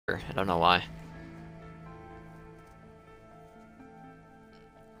I don't know why.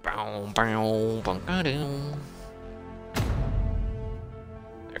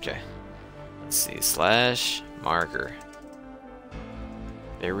 Okay. Let's see. Slash marker.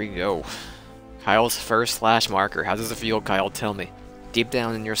 There we go. Kyle's first slash marker. How does it feel, Kyle? Tell me. Deep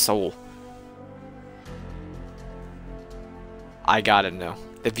down in your soul. I gotta know.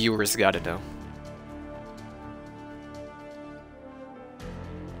 The viewers gotta know.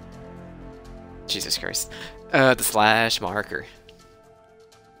 Jesus Christ. The slash marker.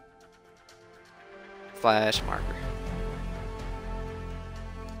 Slash marker.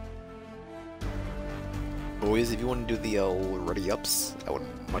 Boys, if you want to do the ready ups, I would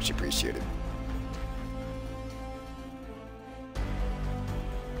much appreciate it.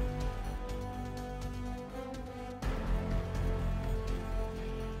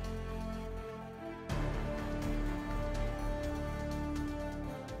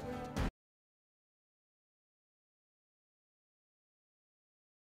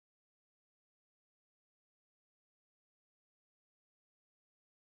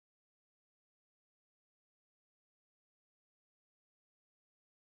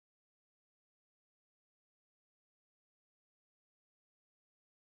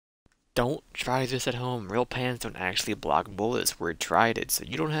 Don't try this at home. Real pans don't actually block bullets. We tried it, so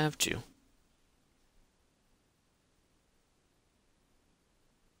you don't have to.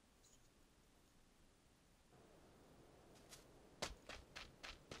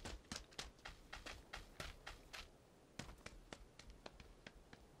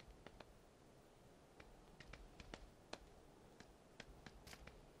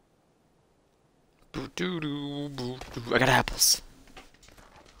 I got apples.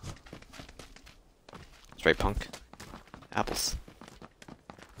 That's right, punk. Apples.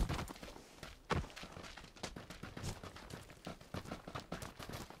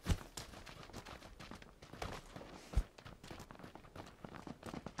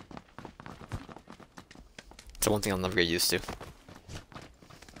 It's the one thing I'll never get used to.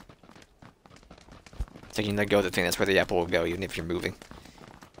 Taking the go the thing, that's where the apple will go, even if you're moving.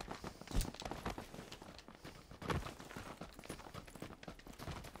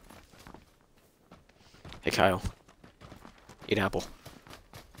 Hey Kyle. Eat apple.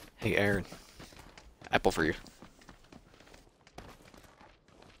 Hey Aaron. Apple for you.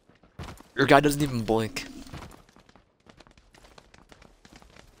 Your guy doesn't even blink.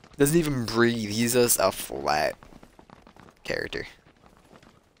 Doesn't even breathe. He's just a flat character.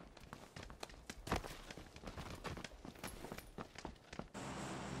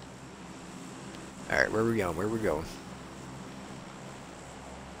 Alright, where are we going? Where are we going?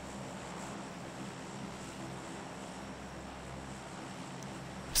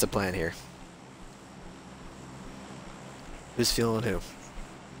 What's the plan here? Who's feeling who?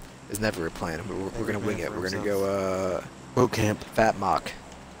 There's never a plan. We're gonna wing it. We're gonna go, boot camp. Fat Mock.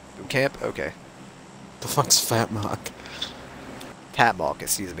 Boot camp? Okay. The fuck's Fat Mock? Fat Mock,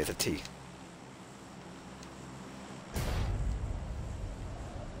 excuse me, it's a T.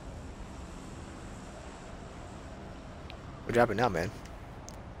 We're dropping now, man.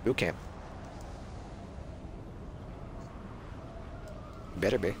 Boot camp.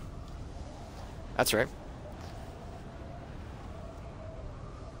 Better be. That's right.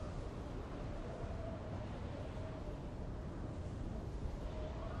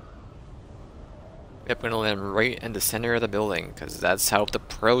 Yep, we're gonna land right in the center of the building, because that's how the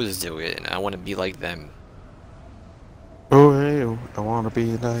pros do it, and I want to be like them. Oh, hey, I want to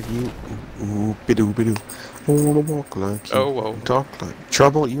be like you. Ooh, bidoo, bidoo. I want to walk like you. Oh, whoa. Talk like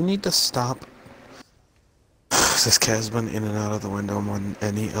trouble. You need to stop. This cat's been in and out of the window more than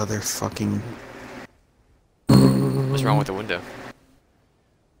any other fucking... What's wrong with the window?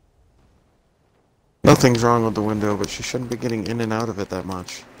 Nothing's wrong with the window, but she shouldn't be getting in and out of it that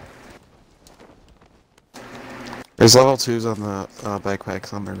much. There's level 2s on the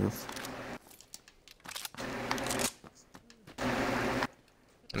backpacks on the roof.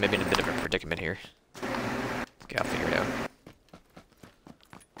 I'm maybe in a bit of a predicament here. Okay, I'll figure it out.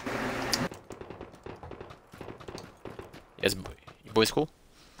 Yes, you boys cool?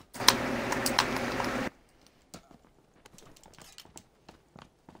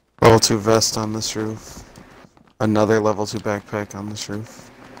 Level 2 vest on this roof. Another level 2 backpack on this roof.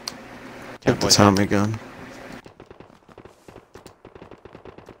 Take the Tommy gun.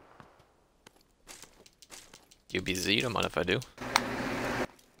 UBZ, don't mind if I do.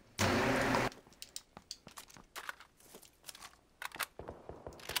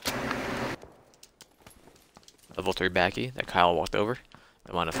 Level 3 backy that Kyle walked over.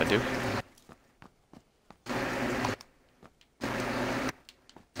 Don't mind if I do.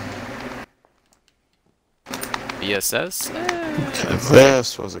 BSS? Okay,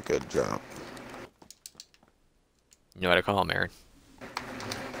 this was a good job. You know what I call him, Aaron.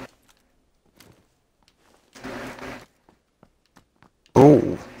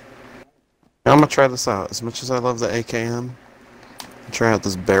 Ooh. I'm gonna try this out. As much as I love the AKM, I'll try out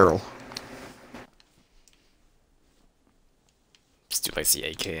this barrel. Just do like the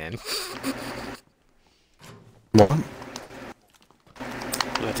AKN. What?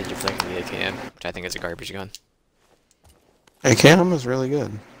 You have to deflect the AKN, which I think is a garbage gun. AKM is really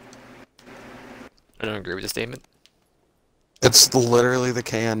good. I don't agree with the statement. It's literally the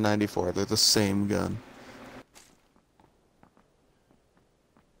KN-94. They're the same gun.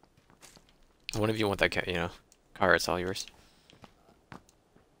 One of you want that, car, it's all yours.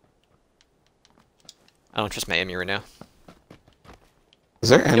 I don't trust my Emmy right now. Is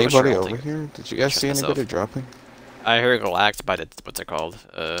there Yeah, anybody sure, over here? Did you guys see myself. anybody dropping? I heard Galactic, but what's it called?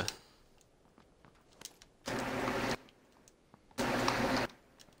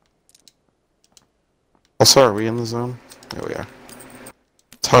 Also, are we in the zone? Here we are.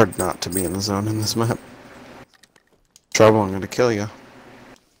 It's hard not to be in the zone in this map. Trouble, I'm gonna kill you.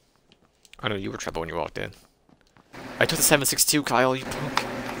 I know you were trouble when you walked in. I took the 7.62, Kyle, you punk.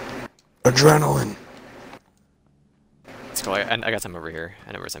 Adrenaline! Let's go, I got some over here.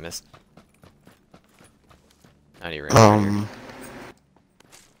 I know where I missed. I need right here.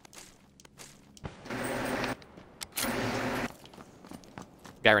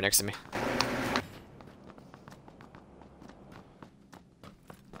 Guy right next to me.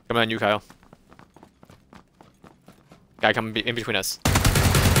 Come on, you, Kyle. Guy coming in between us.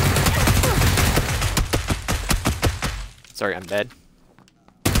 Sorry, I'm dead.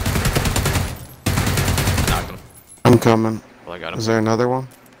 Knocked him. I'm coming. Well, I got him. Is there another one?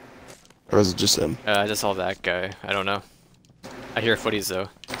 Or is it just him? I just saw that guy. I don't know. I hear footies though,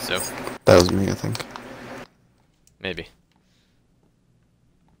 so. That was me, I think. Maybe.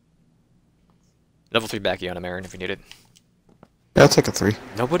 Level 3 backy on him, Aaron, if you need it. Yeah, I'll take a 3.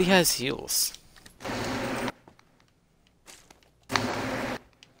 Nobody has heals.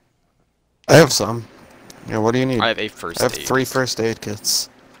 I have some. Yeah, what do you need? I have 8 first I have aid. 3 first aid kits.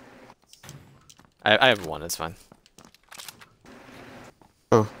 I have 1, that's fine.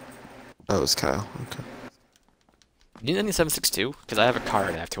 Oh. That was Kyle. Okay. You need any 7.62? Because I have a card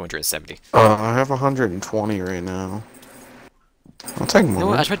and I have 270. I have 120 right now. I'll take more.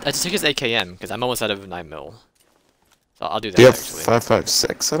 No, I just took his AKM, because I'm almost out of 9mm. So I'll do that, Do you have actually.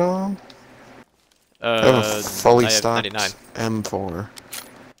 5.56 at all? I have a fully stocked 99. M4.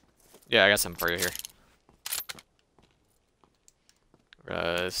 Yeah, I got some for you here.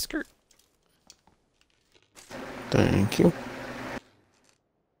 Skirt. Thank you.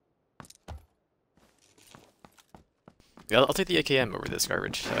 Yeah, I'll take the AKM over this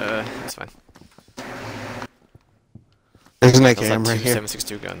garbage. That's fine. There's an I also have AKM right two here.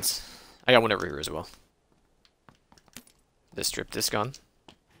 7.62 guns. I got one over here as well. Just strip this gun.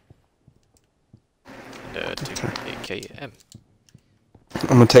 And take AKM. I'm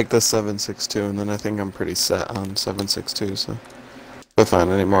gonna take this 7.62 and then I think I'm pretty set on 7.62, so if I find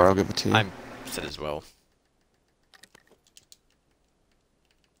any more I'll give it to you. I'm set as well.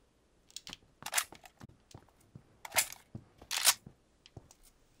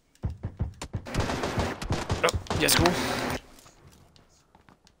 Oh, yes, cool.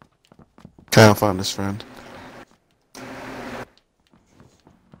 Kyle found his friend.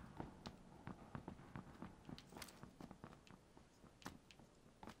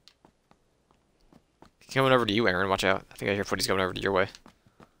 Coming over to you, Aaron. Watch out. I think I hear footy's coming over to your way.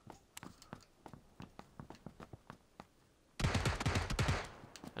 I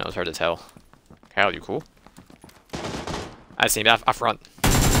know it's hard to tell. Kyle, you cool? I see him up front.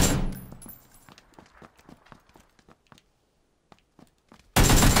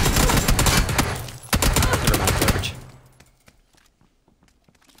 Never mind, garbage.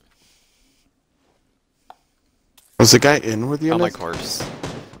 Was the guy in with you? On my Nick? corpse.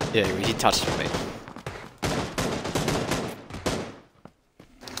 Yeah, he touched me.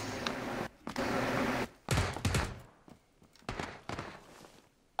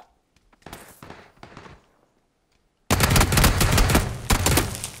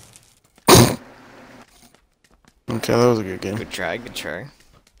 Okay, that was a good game. Good try, good try.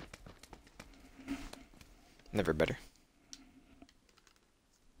 Never better.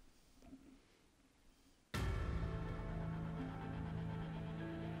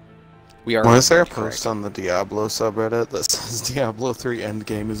 We are. Why is there a correct. post on the Diablo subreddit that says Diablo 3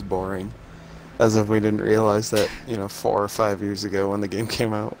 endgame is boring? As if we didn't realize that, 4 or 5 years ago when the game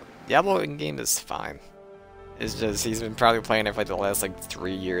came out. Diablo in-game is fine. It's just, he's been probably playing it for the last,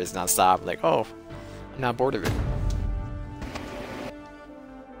 3 years non-stop. Like, oh, I'm not bored of it.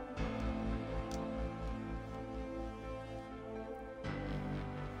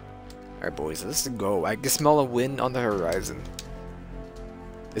 Alright, boys, let's go. I can smell a wind on the horizon.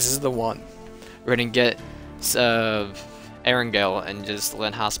 This is the one. We're gonna get Erangel and just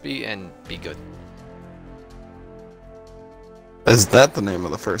land Hospi and be good. Is that the name of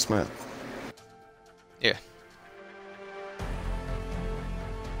the first map? Yeah.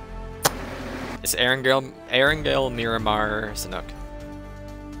 It's Erangel, Miramar, Sanuk.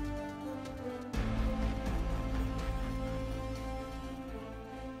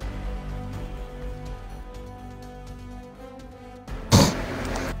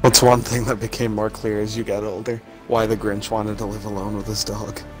 What's one thing that became more clear as you got older? Why the Grinch wanted to live alone with his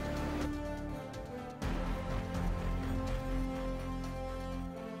dog.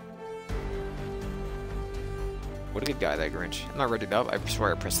 What a good guy, that Grinch. I'm not ready to up. I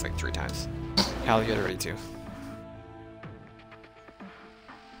swear I pressed like 3 times. Hal, get ready to.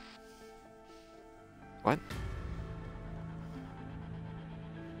 What?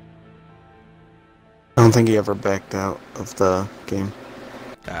 I don't think he ever backed out of the game.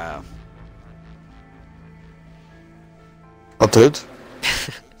 Uh. I did.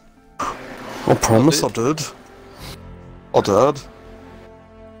 I promise I did. I did.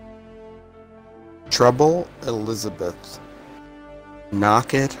 Trouble Elizabeth.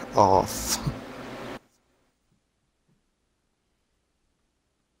 Knock it off.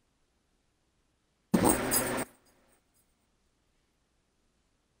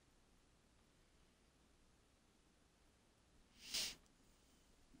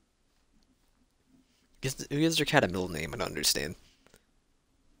 Who gives your cat a middle name? I don't understand.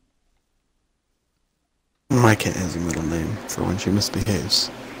 My cat has a middle name for when she misbehaves.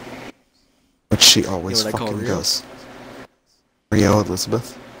 Which she always fucking does. Rio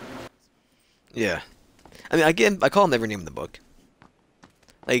Elizabeth? Yeah. I mean, I call him every name in the book.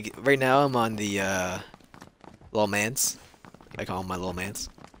 Like, right now I'm on the, Little Mans. I call him my Little Mans.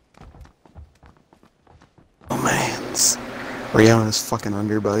 Oh mans. Rio and his fucking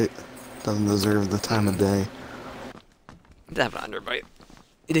underbite. Doesn't deserve the time of day. He does have an underbite.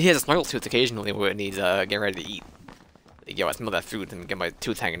 He has a snarl tooth occasionally when he's, getting ready to eat. Like, yo, I smell that food and get my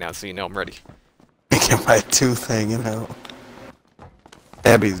tooth hanging out so you know I'm ready. Get my tooth hanging out.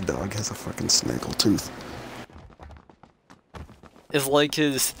 Abby's dog has a fucking snaggle tooth. It's like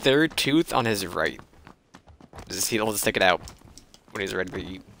his 3rd tooth on his right. He'll just stick it out when he's ready to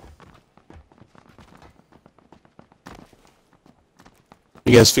eat.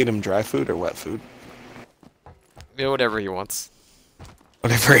 You guys feed him dry food or wet food? You know, whatever he wants.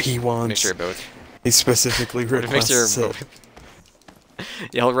 Whatever he wants. Mixture of both. He specifically requests it.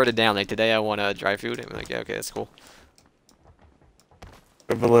 Yeah, I'll write it down. Like, today I want dry food. I'm like, yeah, okay, that's cool.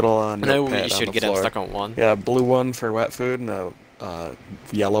 Have a little I know notepad you should on the get him floor. stuck on one. Yeah, blue one for wet food and a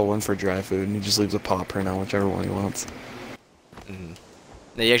yellow one for dry food, and he just leaves a paw print on whichever one he wants. Mm-hmm.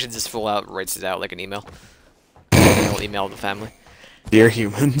 No, he actually just full out writes it out like an email. He'll email the family. Dear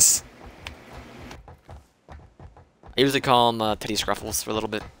humans. I usually call him Teddy Scruffles for a little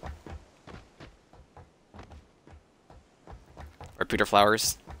bit. Or Peter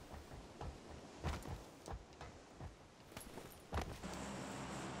Flowers.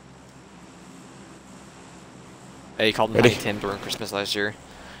 He called him Honey Tim during Christmas last year.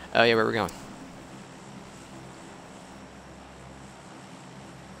 Oh yeah, where are we going?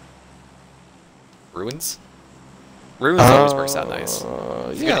 Ruins? Ruins always works out nice.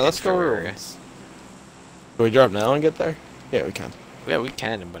 Yeah, let's go Ruins. Can we drop now and get there? Yeah, we can. Yeah, we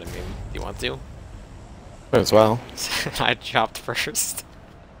can, but I mean, do you want to? Might as well. I dropped first.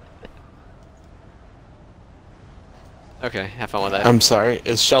 Okay, have fun with that. I'm sorry.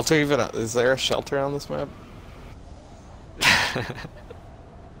 Is shelter even? Is there a shelter on this map?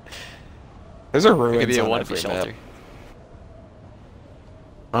 There's a ruins Maybe a on one every shelter. map.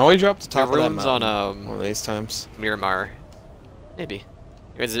 Why don't we drop the top of that ruins mountain on one of these times? Miramar. Maybe.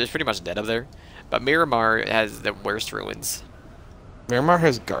 It's pretty much dead up there. But Miramar has the worst ruins. Miramar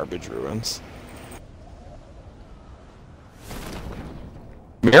has garbage ruins.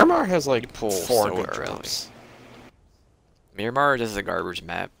 Miramar has like 4 good jumps. Miramar is a garbage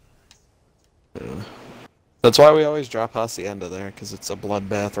map. Yeah. That's why we always drop Hacienda there, because it's a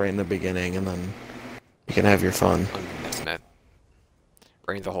bloodbath right in the beginning, and then you can have your fun. On the next map.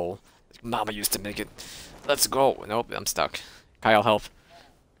 Right in the hole. Mama used to make it. Let's go. Nope, I'm stuck. Kyle, help.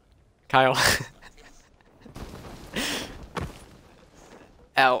 Kyle.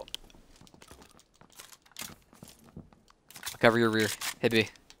 Ow. Cover your rear. Hit B.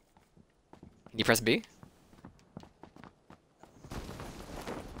 Can you press B?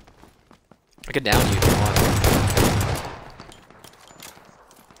 I could down you if you want.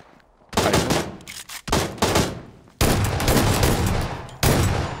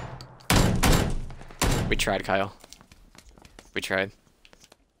 We tried, Kyle. We tried.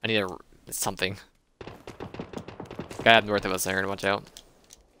 I need something. Guy up north of us there, watch out.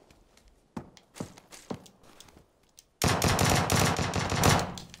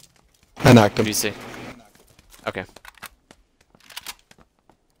 I knocked him. What do you see? Okay.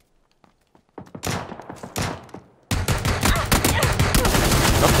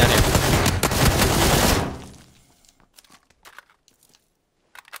 Oh, down here.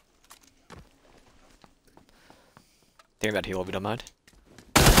 Think about heal if you don't mind.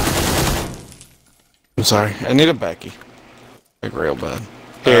 I'm sorry. I need a Becky. Like real bad.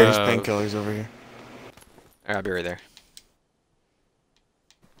 Here, there's painkillers over here. Alright, I'll be right there.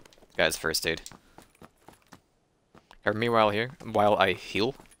 Guys, first aid. Cover me while I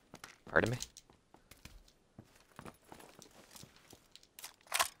heal. Pardon me.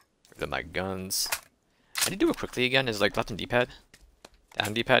 Rid of my guns. I need to do it quickly again. Is like left and D-pad?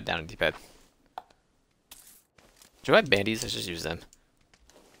 Down D-pad, down D-pad. Do I have bandies? Let's just use them.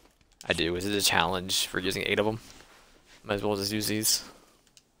 I do. Is it a challenge for using 8 of them? Might as well just use these.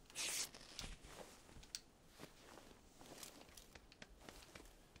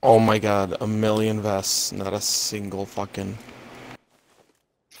 Oh my god, a million vests, not a single fucking...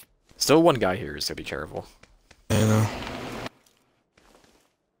 Still one guy here, so be careful. I know.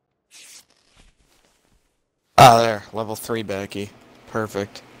 Ah, there. Level 3 Becky.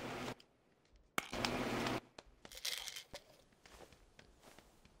 Perfect.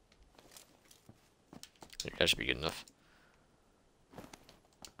 That should be good enough.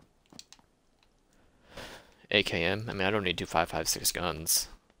 AKM? I mean, I don't need 2 5.56 guns.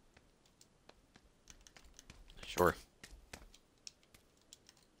 Sure.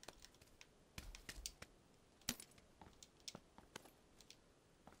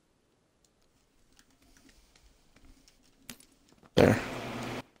 There.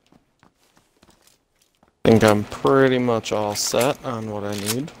 Think I'm pretty much all set on what I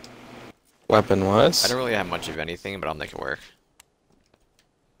need. Weapon-wise. I don't really have much of anything, but I'll make it work.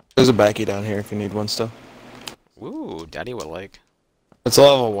 There's a Becky down here if you need one still. Ooh, Daddy would like. It's a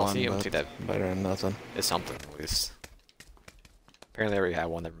level 1, See, but that better than nothing. is something, at least. Apparently I already had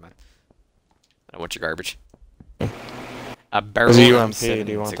one, never mind. I don't want your garbage. A barrel UMP, do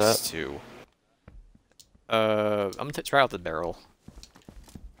you want that? 7.62. I'm gonna try out the barrel.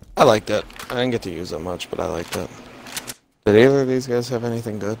 I liked it. I didn't get to use it much, but I liked it. Did either of these guys have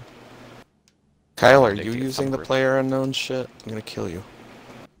anything good? Kyle, are you using the PlayerUnknown's shit? I'm gonna kill you.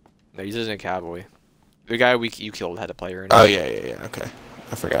 No, he's using a cowboy. The guy you killed had a player in it. Oh, yeah, okay.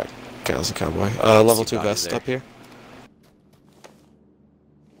 I forgot. Kyle's a cowboy. Level 2 vest up here.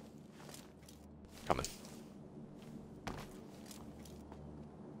 Coming.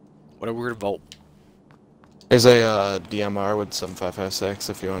 What a weird vault. There's a DMR with some 5.56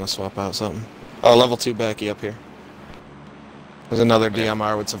 if you want to swap out something. Oh, level 2 Becky up here. There's another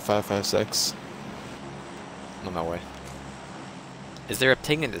DMR with some 5.56. I'm on my way. Is there a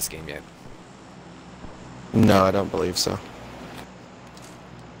ping in this game yet? No, I don't believe so.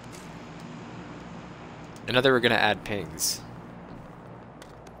 I know they were gonna add pings.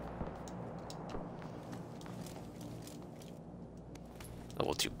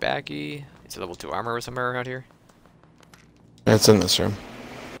 Level 2 backy. Is it level 2 armor somewhere around here? It's in this room.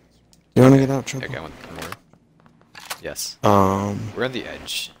 You want to get out, Triple? Okay, one more. Yes. We're on the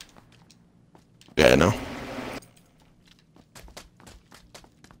edge. Yeah, I know.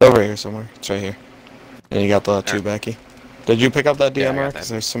 Over here somewhere. It's right here. And you got the 2 Becky. Did you pick up that DMR? Because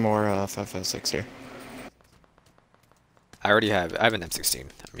there's some more 5.56 here. I already have. I have an M16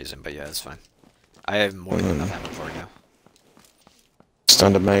 I'm using, but yeah, it's fine. I have more than enough ammo for it now.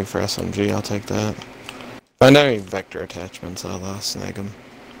 Extended mag for SMG, I'll take that. Find any vector attachments, I'll snag them.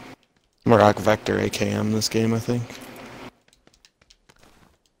 I'm gonna rock vector AKM this game, I think.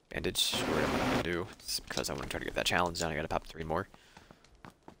 Bandage, what I'm gonna do. It's because I want to try to get that challenge done. I gotta pop 3 more.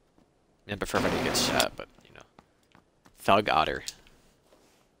 I prefer if I didn't get shot, but you know. Thug Otter.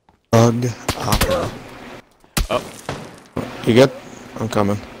 Thug Otter. Oh. You good? I'm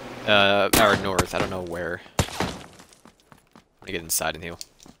coming. Our north. I don't know where. I'm gonna get inside and heal.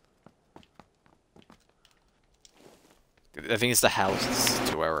 I think it's the house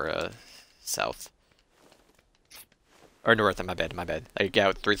to our south. Or north. My bad. Like,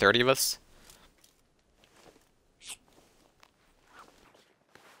 yeah, 330 of us.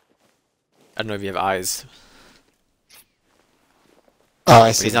 I don't know if you have eyes. Oh,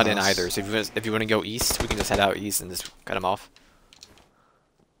 I see. But he's not in either, so if you want to go east, we can just head out east and just cut him off.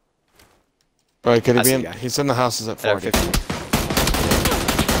 Right, could he I be see in? the guy. He's in the houses at At 40. 50.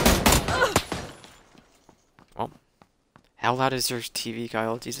 Well, how loud is your TV,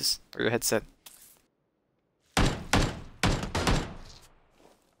 Kyle? Jesus. Or your headset?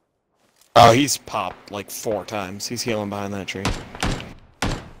 Oh, he's popped like 4 times. He's healing behind that tree.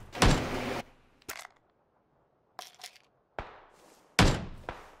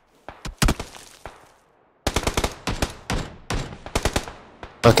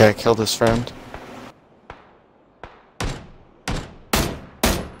 Okay, killed his friend.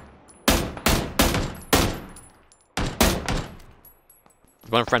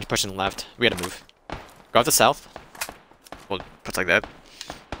 One French pushing left. We gotta move. Go out the south. Well, puts like that.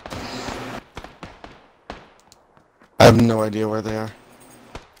 I have no idea where they are.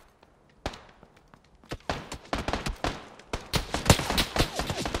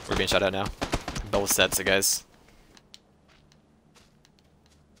 We're being shot at now. Both sets of guys.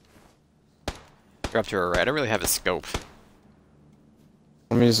 You're up to her right. I don't really have a scope.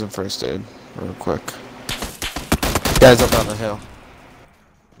 I'm using first aid real quick. Guys up on the hill.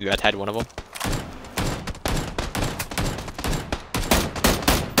 You got tied one of them.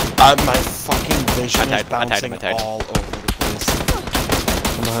 My fucking vision is bouncing all over the place.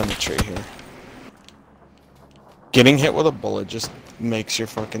 I'm behind the tree here. Getting hit with a bullet just makes your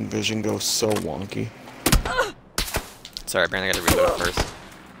fucking vision go so wonky. Sorry, Brandon, I gotta reload first.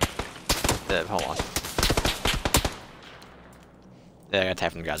 Hold on. Yeah, I got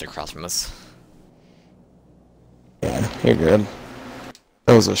tapped from the guys across from us. Yeah, you're good.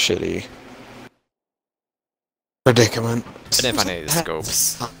 That was a shitty predicament. I didn't find any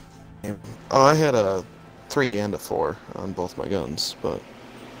scopes. Oh, I had a 3 and a 4 on both my guns, but...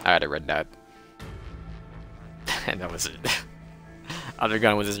 I had a red dot. And that was it. Other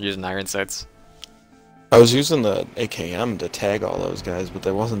gun was just using iron sights. I was using the AKM to tag all those guys, but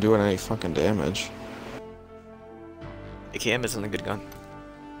they wasn't doing any fucking damage. AKM isn't a good gun.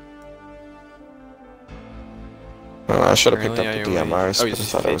 Oh, I should have picked Really? up the DMRs, Oh, but I you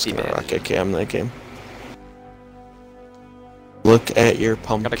thought I was just gonna 50 rock AKM that game. Look at your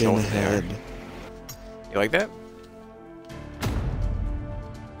pumpkin kill him head. You like that?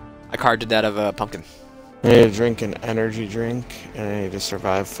 I carved it out of a pumpkin. I need to drink an energy drink, and I need to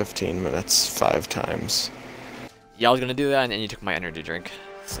survive 15 minutes 5 times. Yeah, I was gonna do that, and then you took my energy drink.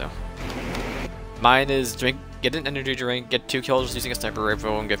 So, mine is get an energy drink, get 2 kills using a sniper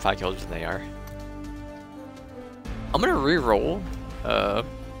rifle, and get 5 kills with an AR. I'm gonna re-roll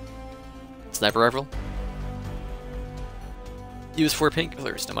sniper rifle. Use 4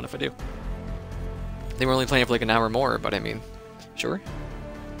 painkillers. Don't mind if I do. They were only playing for like an hour more, but I mean, sure.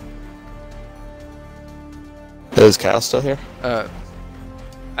 Is Kyle still here? I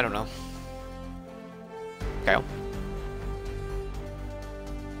don't know. Kyle?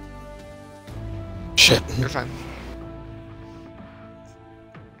 Shit. You're fine.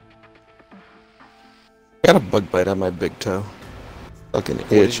 I got a bug bite on my big toe. Fucking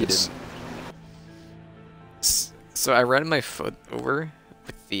itches. So I ran my foot over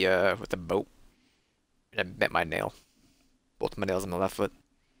with the boat, and I bent my nail. Both my nails on my left foot.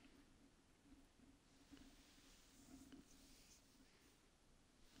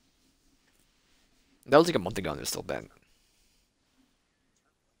 That was like a month ago and they're still bent.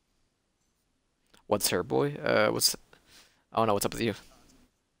 What's her boy? I don't know, what's up with you?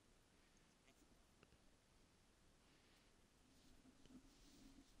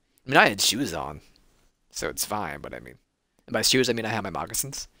 I mean, I had shoes on, so it's fine, but I mean, by shoes, I mean I have my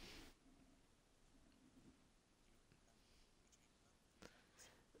moccasins.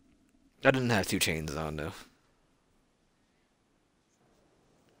 I didn't have 2 chains on, though.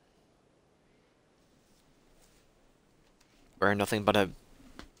 Wearing nothing but a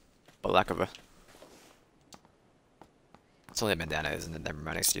lack of a... It's only a bandana, isn't it? Never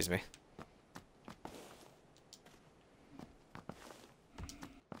mind, excuse me.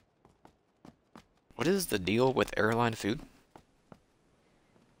 What is the deal with airline food?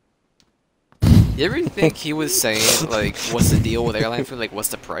 You ever think he was saying, like, what's the deal with airline food? Like, what's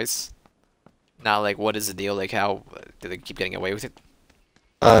the price? Not like, what is the deal? Like, how do they keep getting away with it?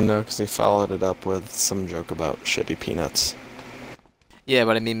 No, because he followed it up with some joke about shitty peanuts. Yeah,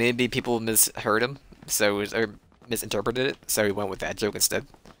 but I mean, maybe people misheard him, or misinterpreted it, so he went with that joke instead.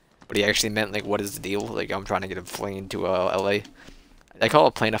 But he actually meant, like, what is the deal? Like, I'm trying to get a plane to LA. I call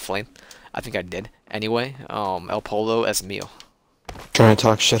a plane a flame. I think I did. Anyway, El Polo es mío. Trying to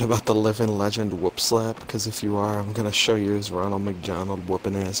talk shit about the living legend whoop slap, because if you are, I'm gonna show you his Ronald McDonald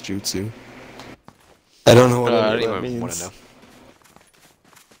whooping ass jutsu. I don't know what I that don't even want means. to know.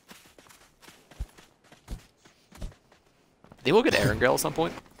 They will get Aaron Girl at some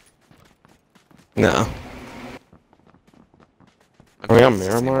point. No. Are we on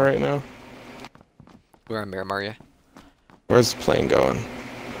Miramar right now? We're on Miramar, yeah. Where's the plane going?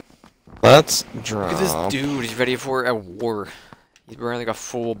 Let's drop. Look at this dude, he's ready for a war. He's wearing like a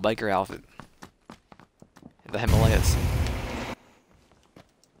full biker outfit. In the Himalayas.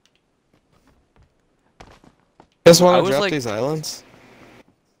 You guys want to drop these islands?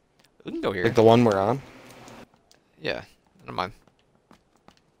 We can go here. Like the one we're on? Yeah, I don't mind.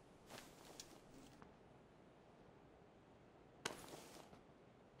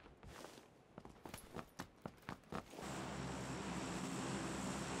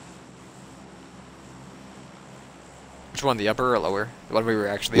 Which one, the upper or lower? The one we were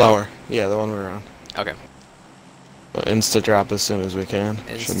actually Lower. on? Yeah, the one we're on. Okay. But insta drop as soon as we can.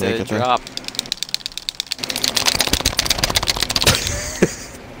 Should make it drop.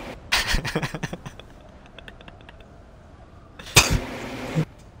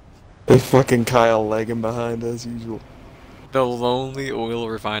 They fucking Kyle lagging behind as usual. The lonely oil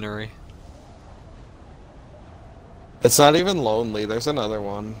refinery. It's not even lonely. There's another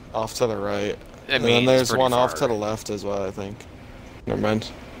one off to the right. And then there's one off to the left as well, I think. Never mind.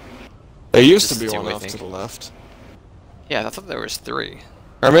 There used to be one off to the left. Yeah, I thought there was 3.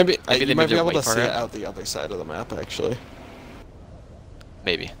 Or maybe they you might be able to see part it out the other side of the map, actually.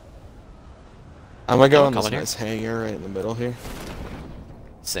 Maybe. I'm gonna go in this nice hangar right in the middle here.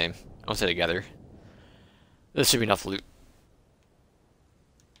 Same. I'll stay together. This should be enough loot.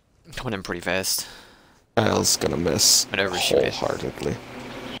 Coming in pretty fast. Kyle's gonna miss wholeheartedly.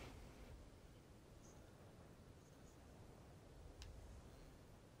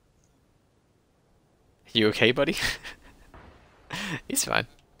 You okay, buddy? He's fine.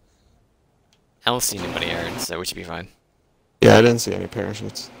 I don't see anybody, Aaron, so we should be fine. Yeah, I didn't see any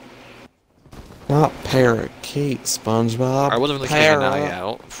parachutes. Not parakeet, SpongeBob. I wasn't really keeping an eye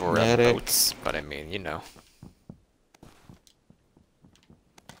out for boats, but I mean, you know.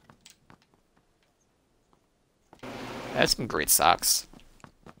 I had some great socks.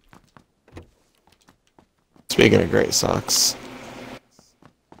 Speaking of great socks.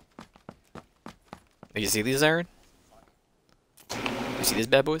 You see these, Aaron? You see these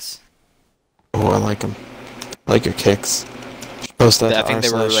bad boys? Oh, I like them. I like your kicks. Post that I think they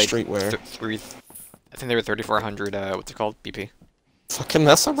were like streetwear. I think they were 3,400. What's it called? BP. Fucking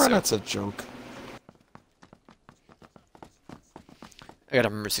that's a joke. I got a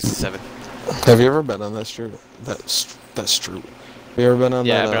number 67. Have you ever been on that street? That street. Have you ever been on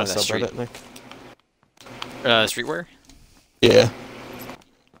that subreddit, Nick? Streetwear? Yeah.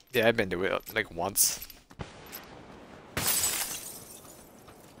 Yeah, I've been to it like once.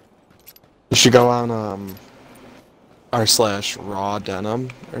 You should go on r/raw denim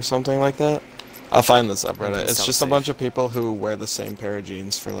or something like that. I'll find this subreddit. It's just a bunch of people who wear the same pair of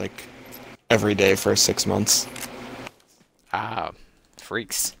jeans for like every day for 6 months. Ah,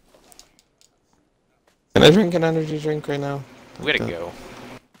 freaks. Can I drink an energy drink right now? We gotta go.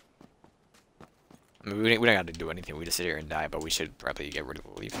 I mean, we don't gotta do anything. We just sit here and die, but we should probably get ready to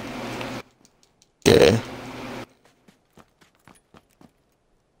leave. Yeah.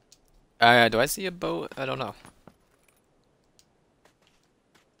 Do I see a boat? I don't know.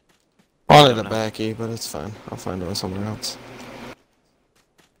 Wanted a backy, but it's fine. I'll find one somewhere else.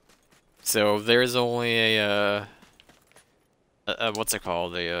 So there's only a what's it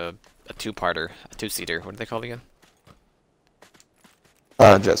called? A two-parter, a two-seater. What are they called again?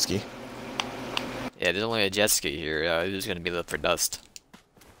 Jet ski. Yeah, there's only a jet ski here. It's gonna be left for dust.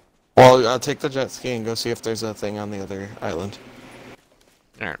 Well, I'll take the jet ski and go see if there's a thing on the other island.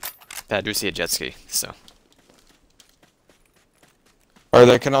 Alright. I do see a jet ski, so. Or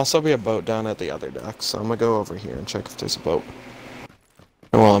there can also be a boat down at the other dock, so I'm gonna go over here and check if there's a boat.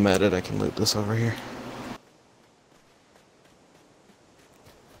 And while I'm at it, I can loot this over here.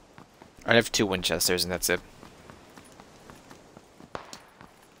 I have 2 Winchesters and that's it.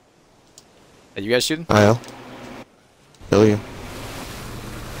 Are you guys shooting? I'll kill you.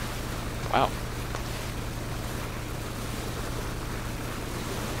 Wow.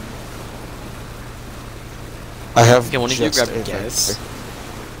 I have Okay, one of you grab gas.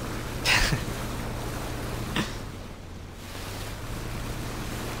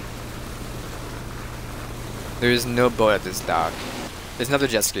 There's no boat at this dock. There's another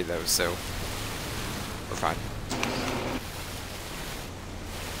jet ski though, so we're fine.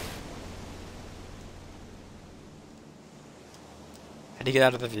 How do you get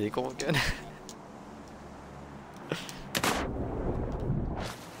out of the vehicle again?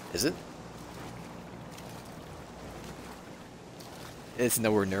 Is it? It's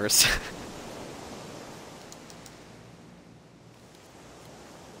nowhere near us.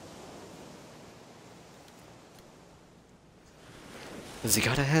 'Cause you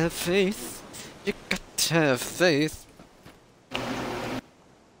gotta have faith. You got to have faith.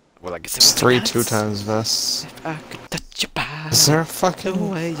 Well, I guess It's 3 2x vests. If I could touch your body. Is there a The fucking...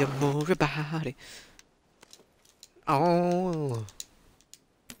 way you move your body. Oh.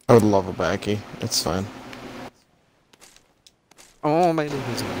 I would love a backy. It's fine. Oh, baby,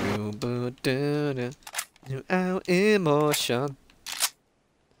 it's a real but you out emotion.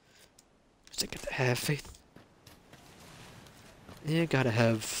 Just got to have faith. You gotta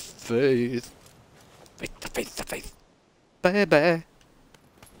have faith. Faith. Baby.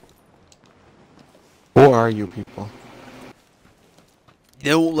 Who are you people?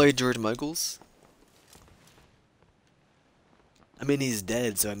 You don't like George Michaels? I mean, he's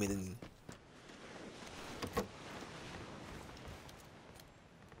dead, so I mean...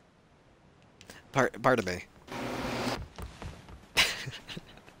 Pardon me.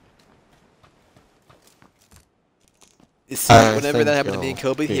 You see, whenever that happened to me and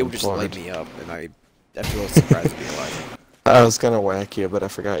Kobe, he would just light me up, and I feel surprised to be alive. I was gonna whack you, but I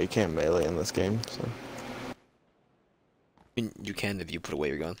forgot you can't melee in this game, so... I mean, you can if you put away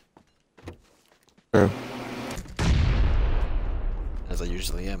your gun. True. As I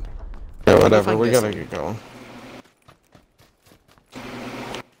usually am. Yeah, whatever, we gotta get going.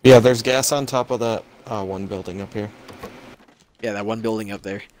 Yeah, there's gas on top of that one building up here. Yeah, that one building up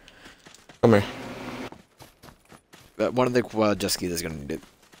there. Come here. One of the jet skis is gonna need it.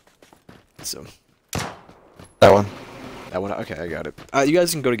 So. That one. That one? Okay, I got it. You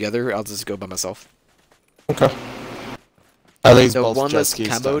guys can go together, I'll just go by myself. Okay. Are these The both one jet that's skis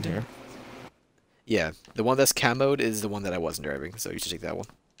camoed? down here? Yeah, the one that's camoed is the one that I wasn't driving, so you should take that one.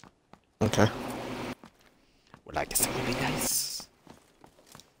 Okay. Well, I guess it would be nice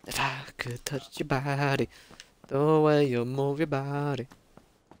if I could touch your body, the way you move your body.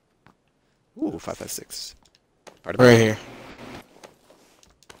 Ooh, 556. Right here.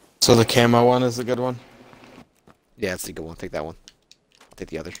 So the camo one is the good one? Yeah, it's the good one. Take that one. I'll take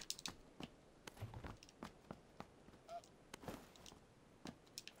the other.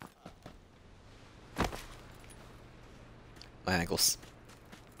 My ankles.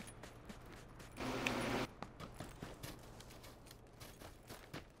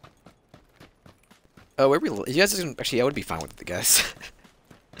 Oh, where we? You guys are actually, I would be fine with the gas.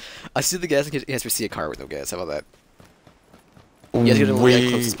 I see the gas in case we see a car with no gas. How about that? You guys get to as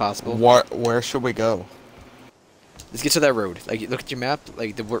close as possible. Where should we go? Let's get to that road. Like, look at your map.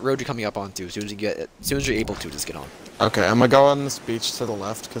 Like the road you're coming up onto. As soon as you're able to, just get on. Okay, I'm gonna go on this beach to the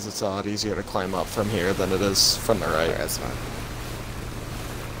left because it's a lot easier to climb up from here than it is from the right. Alright, that's fine.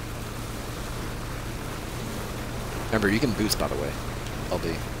 Remember, you can boost, by the way.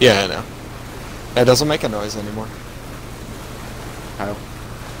 LB. Yeah, I know. It doesn't make a noise anymore. How?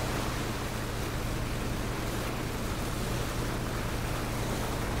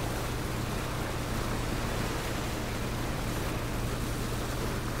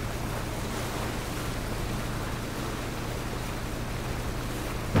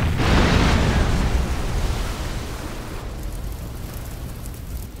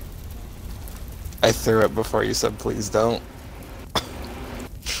 I threw it before you said please don't.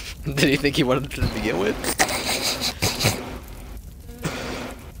 Did he think he wanted to begin with?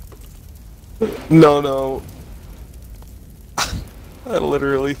 No. I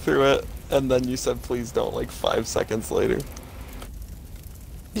literally threw it, and then you said please don't like 5 seconds later.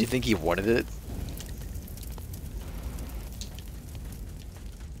 Do you think he wanted it?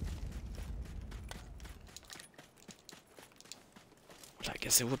 Well, I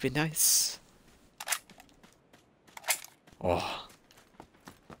guess it would be nice. Oh.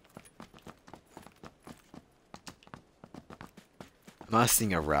 I'm not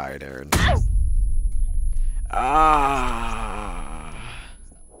seeing a ride, Aaron. Ah.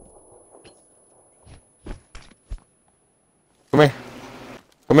 Come here.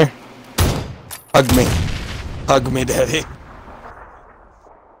 Come here. Hug me. Hug me, daddy.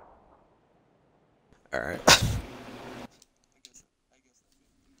 Alright.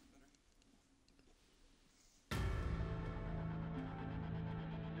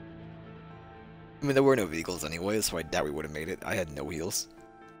 I mean, there were no vehicles anyway, so I doubt we would have made it. I had no wheels.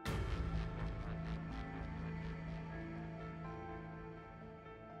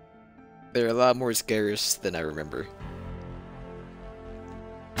 They're a lot more scarce than I remember.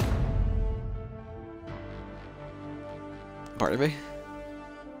 Pardon me?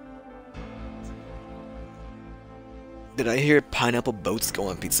 Did I hear pineapple boats go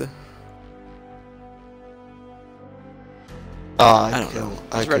on pizza? I don't know.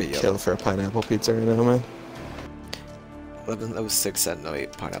 I could kill for a pineapple pizza right now, man. 11:06 at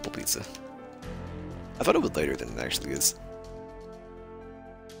night, pineapple pizza. I thought it was later than it actually is.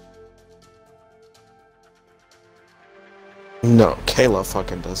 No, Kayla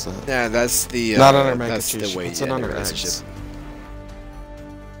fucking does that. Yeah, that's the Not under mac and that's cheese. the way It's you an end a under relationship. eggs.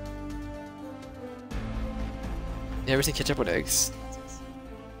 You ever seen ketchup with eggs?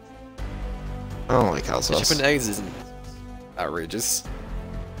 I don't like hot sauce. Ketchup and eggs isn't outrageous.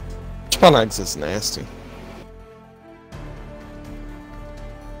 Ketchup on eggs is nasty.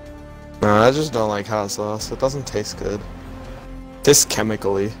 No, I just don't like hot sauce. It doesn't taste good. It tastes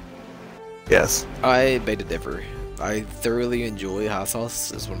chemically. Yes. I beg to differ. I thoroughly enjoy hot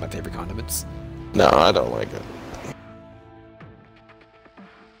sauce. It's one of my favorite condiments. No, I don't like it.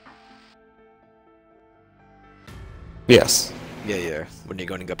 Yes. Yeah, yeah. When you're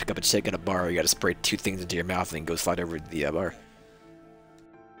going to go pick up a chick at a bar, you gotta spray 2 things into your mouth and then go slide over the bar.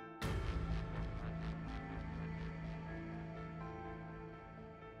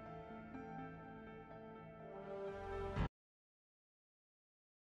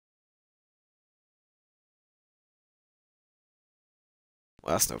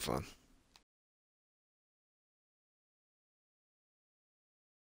 Well, that's no fun.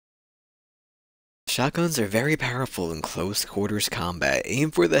 Shotguns are very powerful in close quarters combat. Aim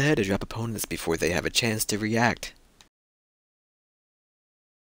for the head to drop opponents before they have a chance to react.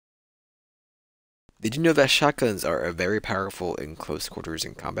 Did you know that shotguns are very powerful in close quarters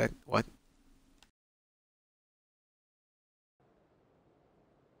in combat? What?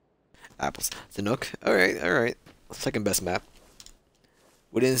 Apples. Chinook? Alright, alright. Second best map.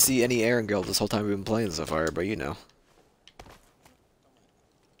 We didn't see any Aaron girls this whole time we've been playing so far, but you know.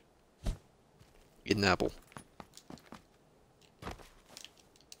 Eat an apple.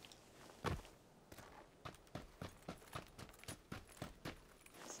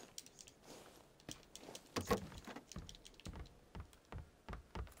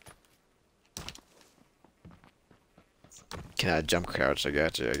 Can I jump crouch? I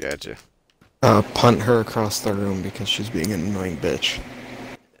got you, I got you. Punt her across the room because she's being an annoying bitch.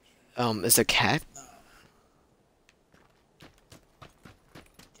 Is a cat?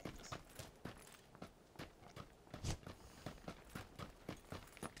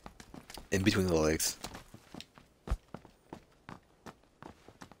 In between the legs.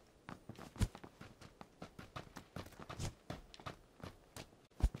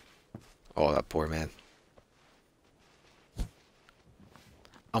 Oh, that poor man.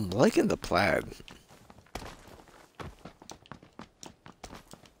 I'm liking the plaid.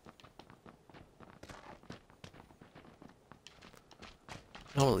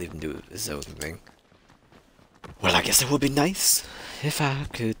 I don't even do his own thing. Well, I guess it would be nice if I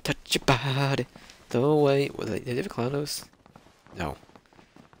could touch your body the way. Did they have a clown nose? No.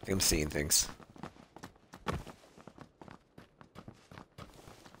 I think I'm seeing things.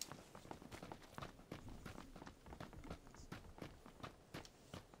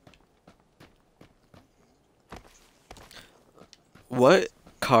 What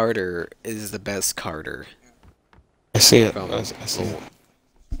Carter is the best Carter? I see it. From I see it.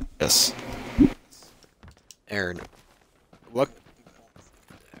 Yes. Aaron, what?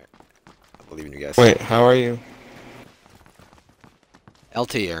 I believe in you guys. Wait, how are you?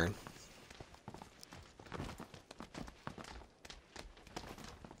 LT, Aaron.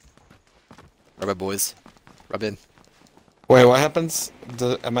 Rub it, boys. Rub in. Wait, what happens?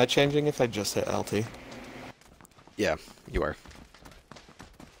 Am I changing if I just hit LT? Yeah, you are.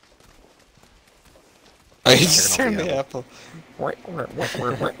 I just Turn turned off the apple.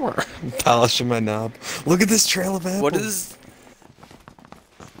 I'm polishing my knob. Look at this trail of apples. What is?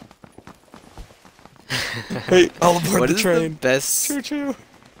 Hey, all aboard What the is train. the best? Choo choo.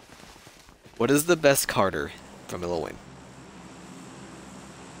 What is the best Carter from Lil Wayne?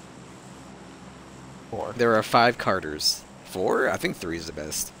 4. There are 5 Carters. 4? I think 3 is the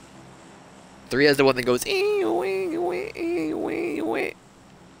best. 3 is the one that goes.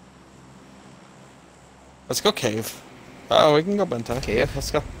 Let's go cave. Oh, we can go Bentai. Cave? Yeah, let's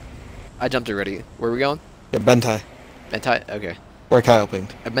go. I jumped already. Where are we going? Yeah, Bentai. Bentai? Okay. Where Kyle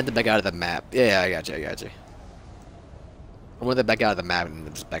pinged. I meant to back out of the map. Yeah, I got you. I got you. I wanted to back out of the map and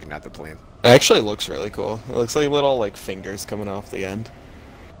then just backing out the plane. It actually looks really cool. It looks like little like fingers coming off the end.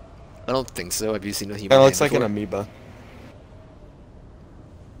 I don't think so. Have you seen a human? It hand looks like an before? amoeba.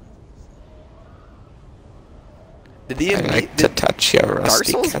 Did the I like to touch your Dark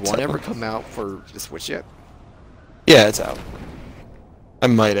rusty Souls catsup. 1 ever come out for the Switch yet? Yeah, it's out. I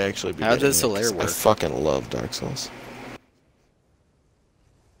might actually be. How getting does it, 'cause Solaire work? I fucking love Dark Souls.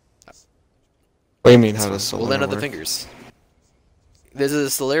 What do you mean? How does Solaire We'll land on the work? fingers. There's a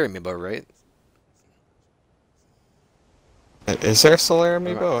Solaire amiibo, right? Is there a Solaire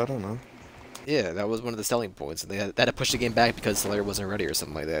amiibo? I don't know. Yeah, that was one of the selling points. They had to push the game back because Solaire wasn't ready or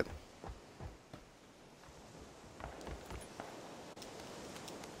something like that.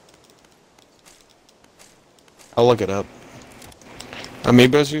 I'll look it up.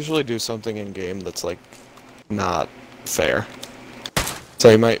 Amiibos usually do something in game that's like not fair. So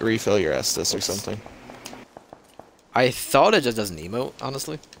you might refill your Estus or something. I thought it just does an emote,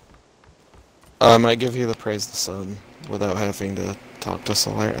 honestly. I might give you the praise the sun without having to talk to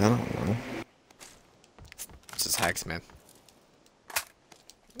Solar. I don't know. This is hacks, man.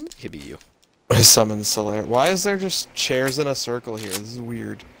 It could be you. I summon Solar. Why is there just chairs in a circle here? This is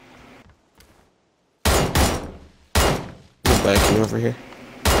weird. Get back over here.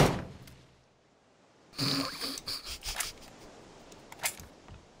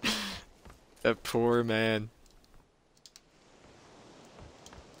 That poor man.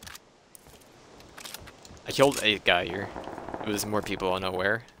 I killed a guy here. There's more people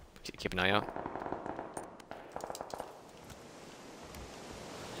unaware. Keep an eye out.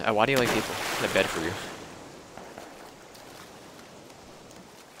 Why do you like people? They're bad for you.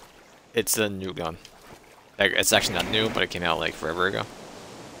 It's a new gun. Like, it's actually not new, but it came out like forever ago.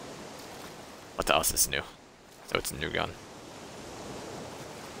 But to us, it's new. So it's a new gun.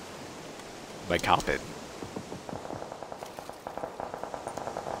 Like, cop it.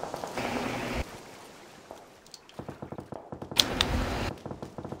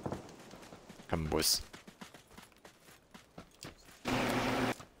 Come on, boys. Looking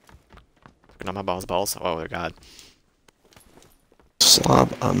on my balls. Oh, God.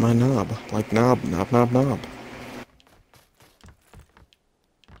 Slob on my knob. Like knob.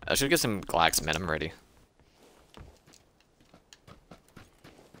 I should get some Glax, man. I'm ready.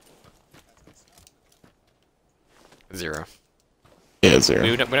 Zero. Yeah, 0.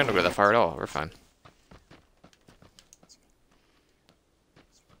 We don't go that far at all. We're fine.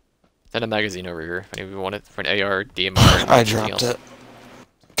 Send a magazine over here if anyone want it for an AR, DMR. I dropped it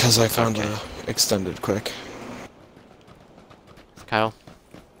because I found Okay. a extended quick. Kyle,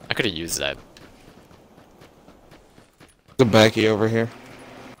 I could have used that. The backy over here.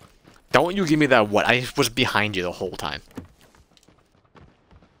 Don't you give me that what? I was behind you the whole time.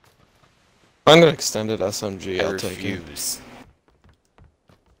 Find an extended SMG. I I'll take it. refuse.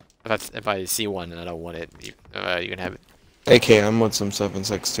 If I see one and I don't want it, you can have it. AKM with some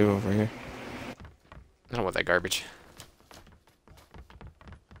 7.62 over here. I don't want that garbage.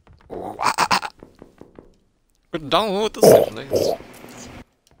 Get down with the sound.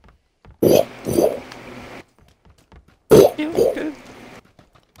 Feel good.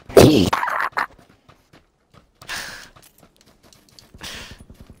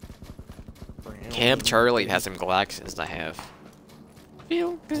 Camp Charlie has some Glaxes I have.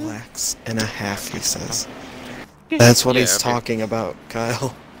 Feel good. Blacks and a half, he says. That's what Yeah, he's okay. talking about,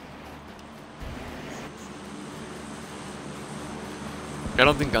 Kyle. I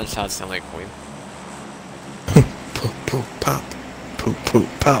don't think gunshots sound like Queen. Poop, poop, pop. Poop, poop,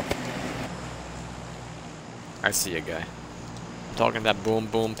 pop. I see a guy. I'm talking that boom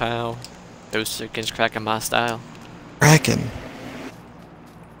boom pow. Those chickens cracking my style. Kraken.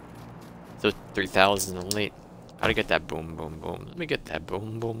 Those 3,000 elite. How to get that boom boom boom? Let me get that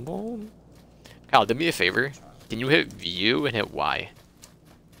boom boom boom. Kyle, do me a favor. Can you hit view and hit Y?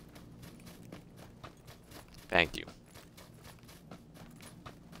 Thank you.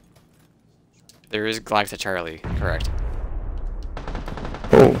 There is Glax at Charlie, correct.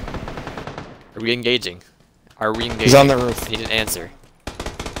 Oh. Are we engaging? Are we engaging? He's on the roof. Need an answer.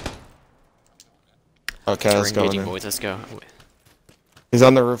 Okay, So we're let's go engaging, in. boys. Let's go. He's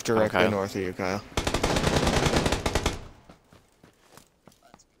on the roof directly Kyle. north of you, Kyle.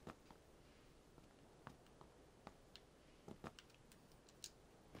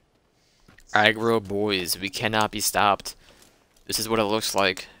 Aggro boys, we cannot be stopped. This is what it looks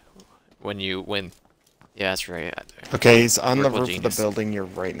like when you win. Yeah, that's right. Okay, he's on the Vertical roof genius. of the building you're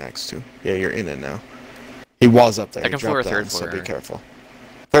right next to. Yeah, you're in it now. He was up there. Second He floor or dropped down, third so be floor? careful.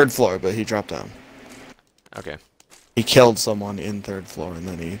 Third floor, but he dropped down. Okay. He killed someone in third floor and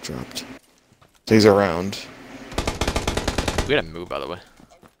then he dropped. So he's around. We gotta move, by the way.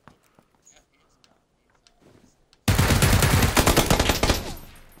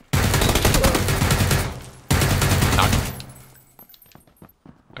 Knock.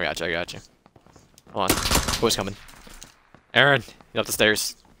 I got you. Hold on. Boy's coming. Aaron, get up the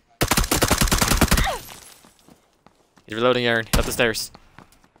stairs. He's reloading, Aaron. Get up the stairs.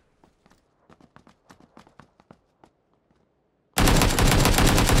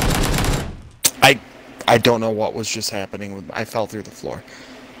 I don't know what was just happening with I fell through the floor.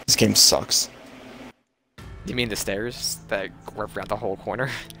 This game sucks. You mean the stairs that wrap around the whole corner?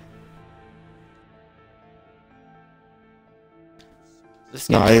 This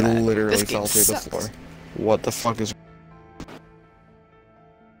No, game's I bad. literally This game fell through sucks. the floor. What the fuck is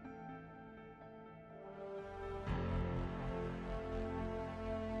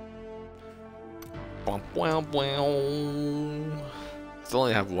Still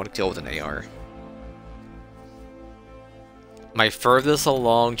only have one kill with an AR. My furthest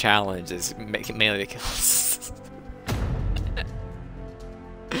along challenge is making melee kills.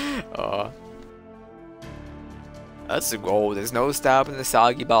 That's the goal. There's no stopping the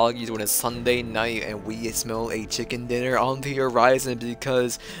soggy boggies when it's Sunday night and we smell a chicken dinner on the horizon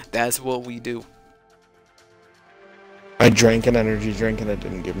because that's what we do. I drank an energy drink and it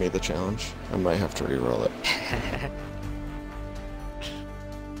didn't give me the challenge. I might have to re-roll it.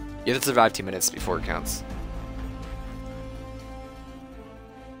 You have to survive 2 minutes before it counts.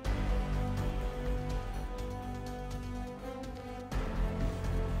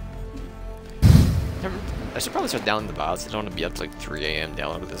 I should probably start down the bots. I don't want to be up to like 3 AM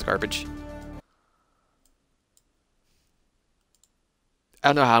downloading this garbage. I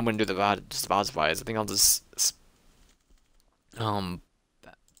don't know how I'm gonna do the VOD, just VODs wise. I think I'll just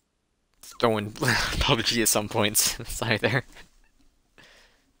throw in PUBG at some points. Sorry there.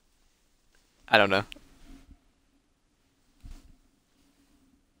 I don't know.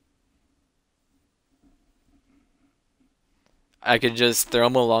 I could just throw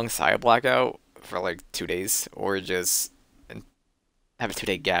them alongside Blackout for like 2 days, or just have a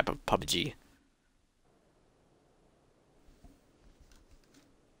 2-day gap of PUBG.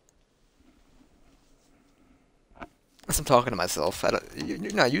 Unless I'm talking to myself. I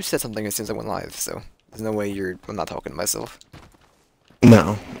don't. No, you said something as soon as I went live, so there's no way I'm not talking to myself.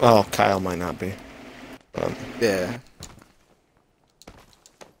 No. Well, Kyle might not be. Yeah.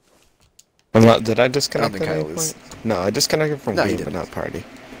 I'm not, did I disconnect I don't think at any Kyle is. point? No, I disconnected from No, you game, but didn't. not party.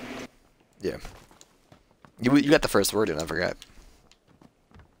 Yeah. You got the first word in, I forgot.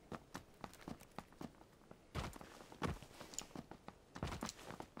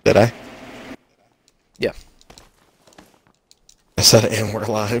 Did I? Yeah. I said, and we're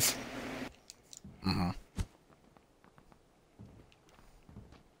live. Mm-hmm.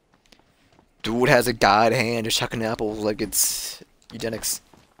 Dude has a god hand, just chucking apples like it's eugenics.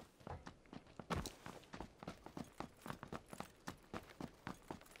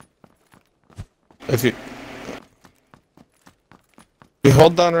 If you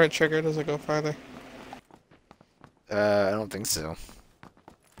hold down right trigger, does it go farther? I don't think so.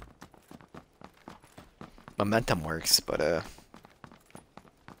 Momentum works, but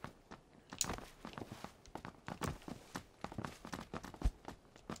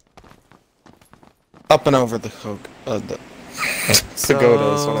Up and over the Coke. The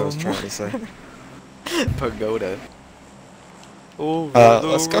Pagoda is what I was trying to say. Pagoda.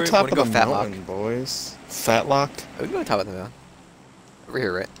 Let's go top of the fat mountain, lock? boys. Fat locked. We can go top of the mountain. Over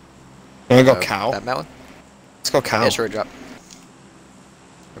here, right? Wanna go cow? That mountain? Let's go cow. Yeah, sure, drop.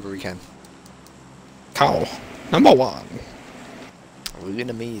 Wherever we can. Cow. Number one.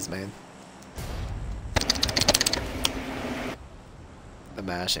 Vietnamese, man. The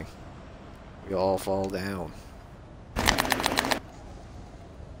mashing. We all fall down.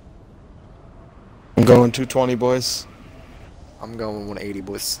 I'm going 220, boys. I'm going 180,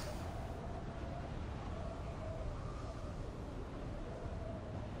 boys.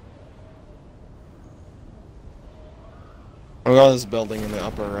 I'm going to this building in the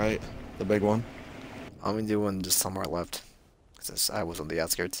upper right. The big one. I'm doing just somewhere left. Since I was on the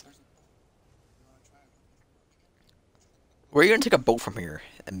outskirts. Where are you gonna take a boat from here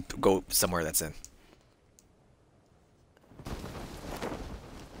and go somewhere that's in?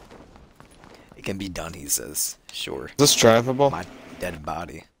 It can be done, he says. Sure. Is this drivable? My dead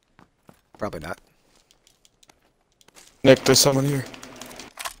body. Probably not. Nick, there's someone here.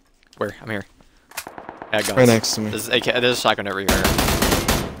 Where? I'm here. I got guns. Right next to me. There's a shotgun over here.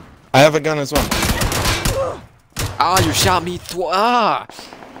 I have a gun as well. Ah, you shot me Ah!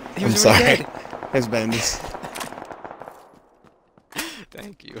 He was I'm already sorry. dead. There's bandies.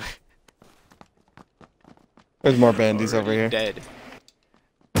 Thank you. There's more bandies over Already here. Dead.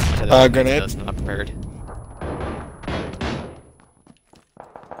 Grenade. I'm not prepared.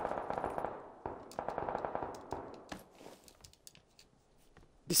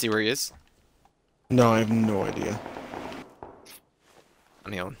 You see where he is? No, I have no idea.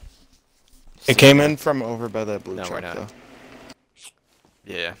 On the own. It came in from over by that blue No, truck, we're not. though.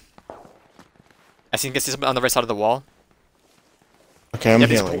 Yeah. I think he's on the right side of the wall. Okay, I'm Yep,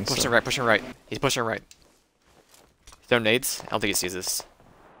 he's healing. pushing so- right, pushing right. He's pushing right. There nades? I don't think he sees us.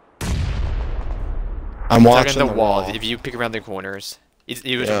 I'm He's watching on the the wall. wall. If you pick around the corners,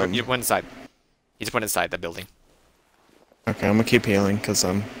 he went inside. He just went inside that building. Okay, I'm gonna keep healing because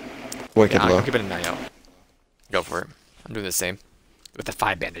I'm wicked Yeah, low. I'm keeping an eye out. Go for it. I'm doing the same. With the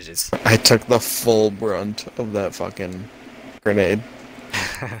 5 bandages. I took the full brunt of that fucking grenade.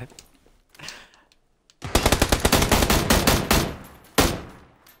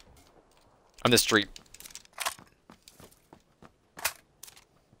 On the street.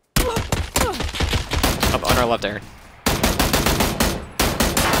 Up on our left, Aaron.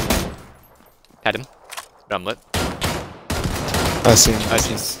 Had him. I'm lit. I see him. I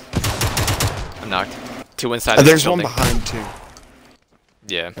see. I'm knocked. 2 inside. There's building. one behind too.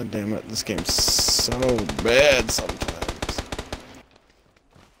 Yeah. God damn it! This game's so bad sometimes.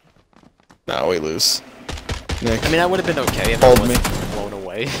 Now we lose. Nick. I mean, I would have been okay if Hold I me. wasn't blown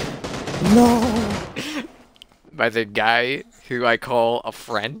away No. by the guy who I call a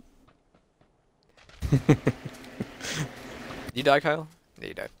friend. You die, Kyle? Yeah,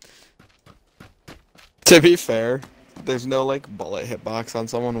 you died. To be fair, there's no like bullet hitbox on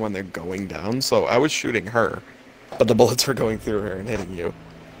someone when they're going down, so I was shooting her, but the bullets were going through her and hitting you.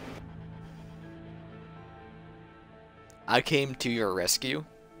 I came to your rescue,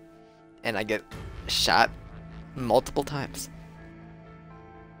 and I get shot multiple times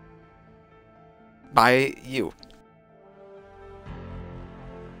by you.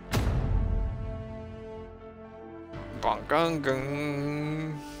 Bong gong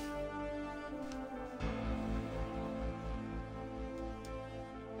gong.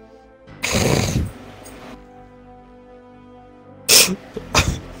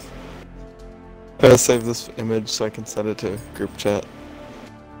 I gotta save this image so I can send it to group chat.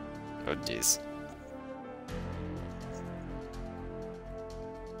 Oh jeez.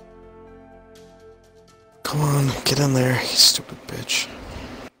 Come on, get in there, you stupid bitch.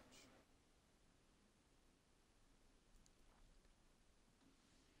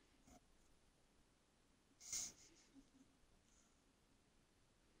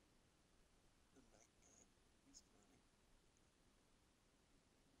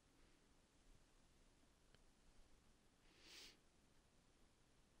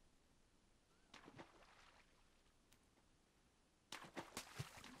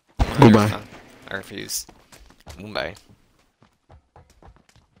 Mumbai. I refuse. Mumbai.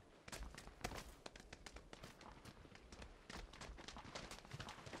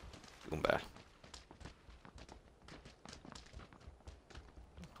 Mumbai.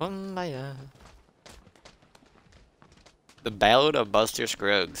 Mumbai. The Ballad of Buster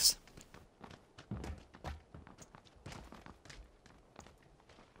Scruggs.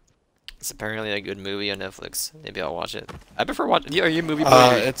 It's apparently a good movie on Netflix. Maybe I'll watch it. I prefer watching. Are you a movie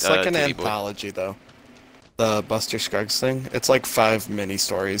boy? It's like an TV boy? anthology though. The Buster Scruggs thing. It's like 5 mini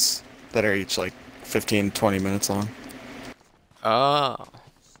stories that are each like 15-20 minutes long. Oh.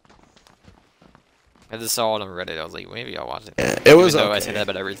 I just saw it on Reddit. I was like, maybe I'll watch it. Yeah, it was Even though okay. I say that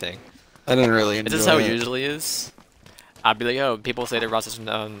about everything. I didn't really Is enjoy this how it it. usually is? I'd be like, oh, people say they watch this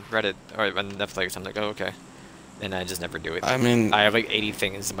on Reddit or on Netflix. I'm like, oh, okay. And I just never do it. I mean, I have like 80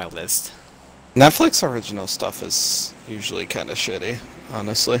 things in my list. Netflix original stuff is usually kind of shitty,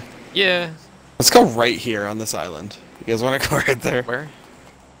 honestly. Yeah. Let's go right here on this island. You guys want to go right there? Where?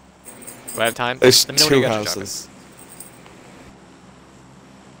 Do I have time? There's Let me know when you 2 got your job. houses.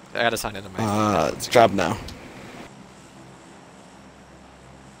 I gotta sign into my. It's job now.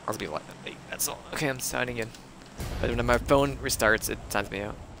 I'll be like, wait, that's all. Okay, I'm signing in. But when my phone restarts, it signs me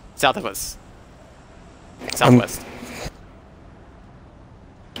out. South of us. Southwest.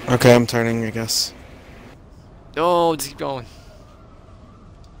 Okay, I'm turning, I guess. No, just keep going.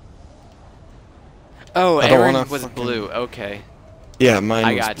 Oh, I don't Aaron wanna was fucking- blue. Okay. Yeah, mine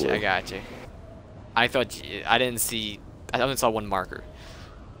I was got you. blue. I got you. I thought I didn't see. I only saw one marker.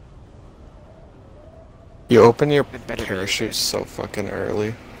 You open your It better be parachute okay. so fucking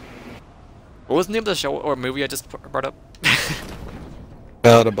early. What was the name of the show or movie I just brought up?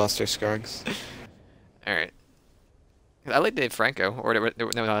 Ballad of Buster Scruggs. All right. I like Dave Franco or no,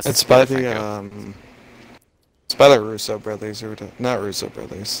 It's by Franco. the it's by the Russo brothers or not Russo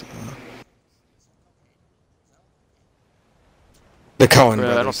brothers. The Coen I don't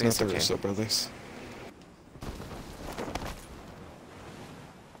brothers, think not it's the okay. Russo brothers.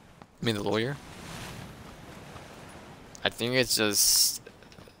 I mean the lawyer. I think it's just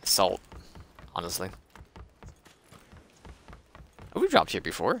salt, honestly. Have we dropped here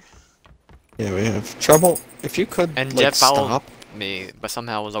before? Yeah, we have trouble. If you could, And like, Jeff followed stop. me, but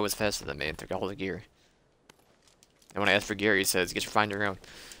somehow was always faster than me and took all the gear. And when I asked for gear, he says, "Get your find your own."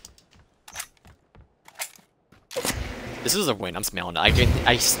 This is a win. I'm smelling it.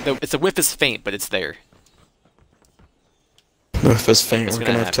 It's a whiff is faint, but it's there. If it's faint, It's we're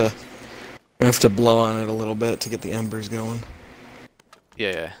gonna gonna have to blow on it a little bit to get the embers going.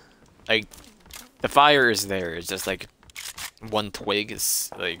 Yeah, like the fire is there. It's just like one twig is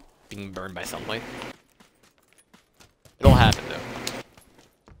like being burned by sunlight. It'll happen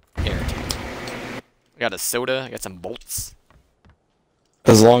though. Here, I got a soda. I got some bolts.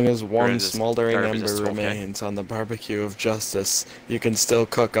 As long as Or one is this smoldering garbage ember still okay? remains on the barbecue of justice, you can still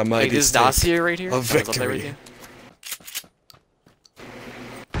cook a Hey, mighty this steak dossier right here? of That was up there with victory.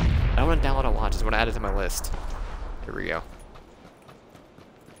 you? I don't want to download a lot, just want to add it to my list. Here we go.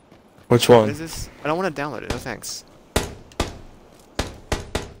 Which What one? is this? I don't want to download it, no thanks.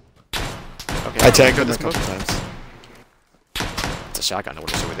 Okay, I tagged him a this couple mode. times. It's a shotgun, I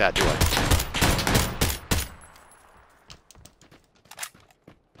wouldn't do with that, do I?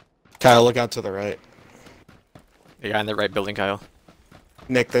 Kyle, look out to the right. The guy in the right building, Kyle.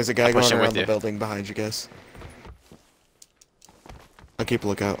 Nick, there's a guy I'll push going him with around the you. building behind you guys. I'll keep a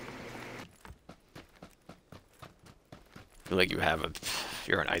lookout. I feel like you have a...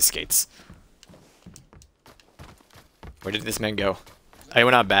 You're on ice skates. Where did this man go? Oh, he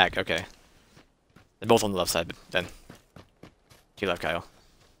went out back, okay. They're both on the left side, then. He left, Kyle.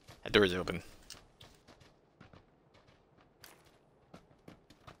 That door is open.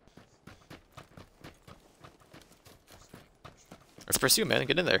 Let's pursue, man.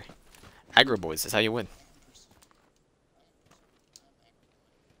 Get in there. Aggro boys, that's how you win.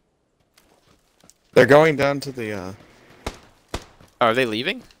 They're going down to the, Oh, are they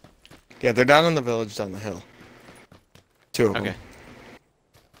leaving? Yeah, they're down in the village down the hill. Two of them. Okay.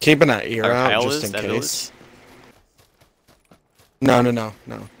 Keeping that ear Or out Kyle just is, in that case. village?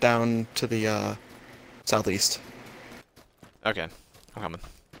 No. Down to the, southeast. Okay. I'm coming.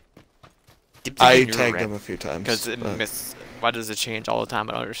 I tagged them a few times. Because why does it change all the time?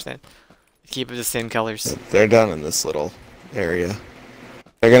 I don't understand. Keep it the same colors. They're down in this little area.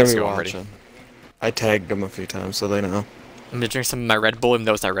 They're gonna Let's be go already. watching. I tagged them a few times so they know. I'm gonna drink some of my Red Bull, even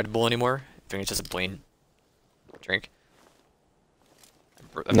though it's not Red Bull anymore. I think it's just a plain drink.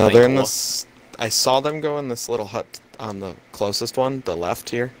 No, they're in this... I saw them go in this little hut on the closest one, the left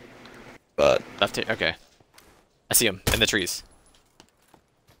here. But... Left here? Okay. I see them in the trees.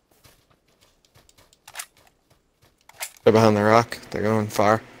 They're behind the rock. They're going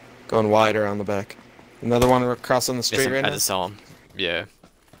far. Going wide around the back. Another one crossing the street right I now. just saw them. Yeah.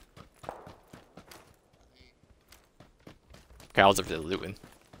 Kyle's up there looting.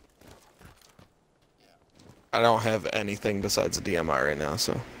 I don't have anything besides a DMR right now,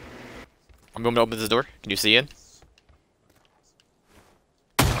 so... I'm going to open this door. Can you see in?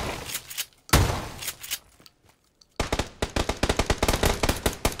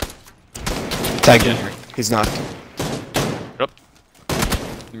 Tagged Yeah. him. He's knocked. Oh.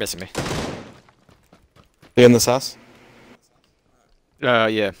 You're missing me. He in this house?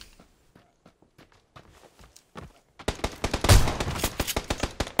 Yeah.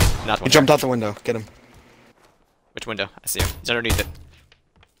 Not He one jumped there. out the window. Get him. Which window? I see him. He's underneath it.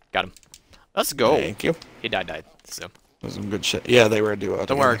 Got him. Let's go. Thank you. He died. So. That was some good shit. Yeah, they were a duo.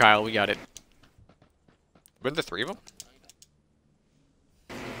 Don't worry, Kyle. We got it. Were there 3 of them?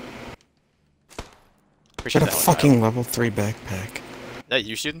 What a fucking level 3 backpack. Is that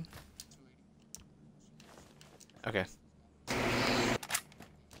you shooting? Okay.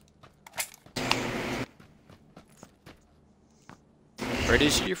 Where did he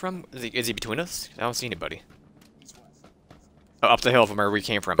shoot you from? Is he between us? I don't see anybody. Oh, up the hill from where we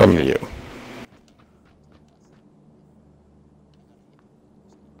came from. From Okay. you.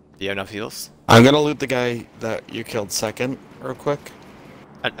 Do you have enough heals? I'm gonna loot the guy that you killed second, real quick.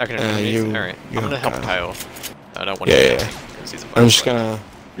 I can Alright. you I'm gonna help help Kyle. I don't want Yeah, to. yeah. I'm just gonna...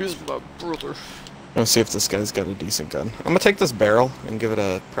 He's my brother. Let's see if this guy's got a decent gun. I'm gonna take this barrel and give it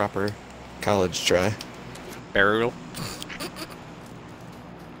a proper college try. Burial?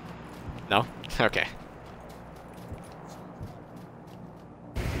 No? Okay.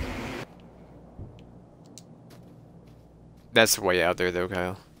 That's way out there though,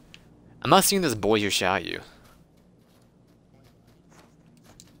 Kyle. I'm not seeing this boy who shot you.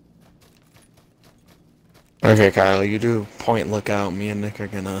 Okay, Kyle, you do point look out. Me and Nick are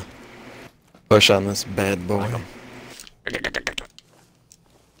gonna push on this bad boy.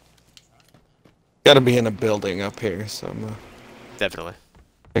 Gotta be in a building up here, so I'm gonna Definitely.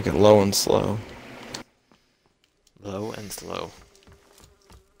 take it low and slow. Low and slow.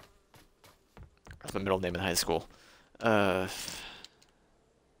 That's my middle name in high school. Not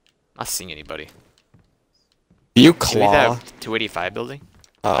seeing anybody. Do you Do you need claw that 285 building?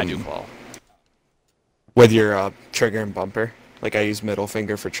 I do claw. with your trigger and bumper? Like I use middle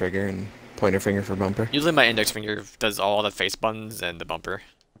finger for trigger and pointer finger for bumper. Usually my index finger does all the face buttons and the bumper.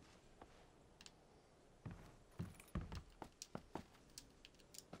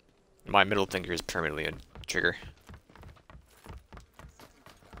 My middle finger is permanently a trigger.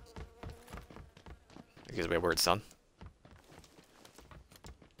 Because of where it's done.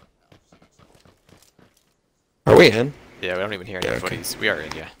 Are we in? Yeah, we don't even hear any Yeah, okay. footies. We are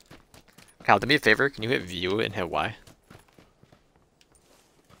in, yeah. Kyle, do me a favor. Can you hit view and hit Y?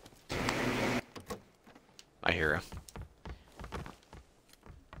 My hero.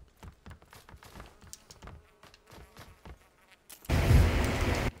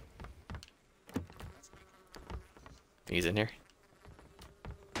 He's in here.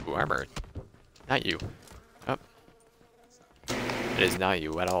 Ooh, armor. Not you. Oh. It is not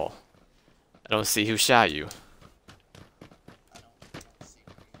you at all. I don't see who shot you.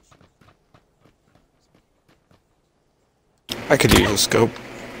 I could use a scope.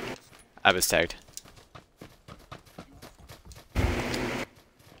 I was tagged.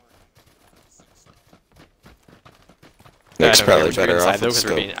 Nick's I don't probably care better which off side, though, with 'cause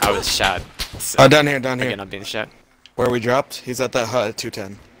scope. I was shot. So Oh, down here, down here. again, I'm being shot. Where we dropped? He's at that hut at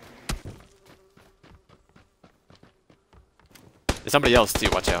 210. There's somebody else too,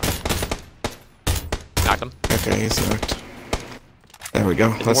 watch out. Knocked him. Okay, he's knocked. There we go.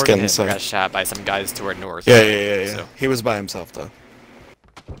 There's Let's more get than him. I inside. got shot by some guys toward north. Yeah. So, He was by himself though.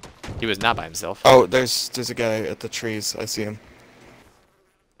 he was not by himself. Oh, there's a guy at the trees. I see him.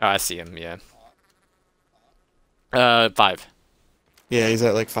 Oh, I see him, yeah. 5. Yeah, he's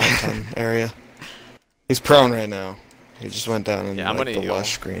at like 510 area. He's prone right now. He just went down in Yeah, I'm like gonna the heal.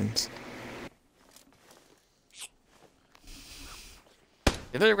 lush greens.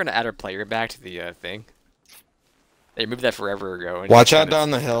 You know they were gonna add our player back to the thing? They removed that forever ago. And Watch out it's-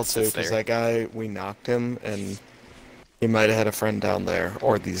 down the hill too, it's because there. that guy, we knocked him, and he might have had a friend down there,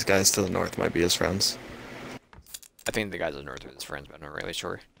 or these guys to the north might be his friends. I think the guys on north are his friends, but I'm not really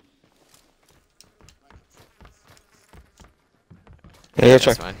sure. Yeah, That's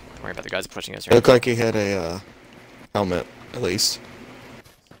check. fine. Don't worry about the guys pushing us It right. looked like he had a helmet, at least.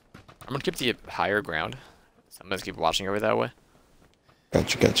 I'm gonna keep the higher ground. So I'm gonna keep watching over that way.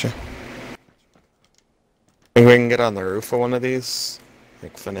 Gotcha. Think we can get on the roof of one of these?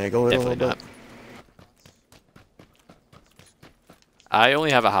 Like finagle it a little Definitely bit? not. I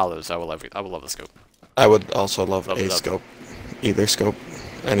only have a hollow, so I will love the scope. I would also love Love a it up. scope. Either scope.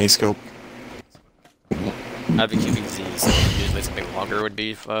 Any scope. I have a QBZ, so usually something longer would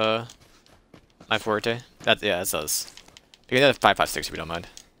be my forte. That's us. You can have 5.56 if you don't mind.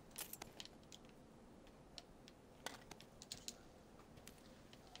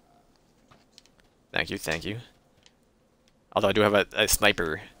 Thank you. Although I do have a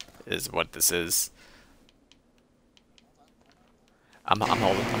sniper, is what this is. I'm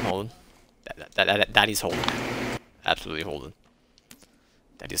holding. Daddy's holding. Absolutely holding.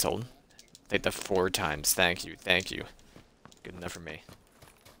 Daddy's holding. Take the 4 times. Thank you. Good enough for me.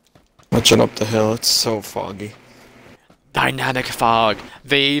 Watching up the hill, it's so foggy. Dynamic fog.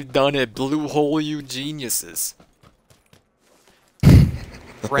 They've done it. Blue hole, you geniuses.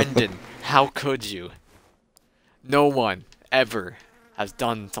 Brendan, how could you? No one ever has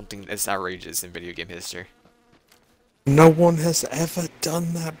done something this outrageous in video game history. No one has ever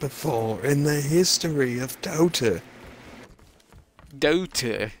done that before in the history of Dota.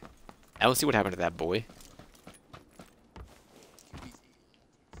 Dota. I don't see what happened to that boy.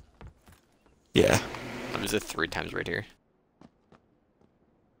 Yeah. There's a 3 times right here.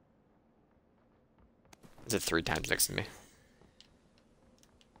 There's a 3 times next to me.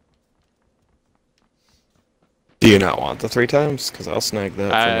 Do you not want the 3 times? Because I'll snag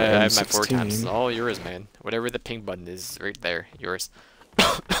that I from the have my 4 M16. times. It's all yours, man. Whatever the pink button is, right there. Yours.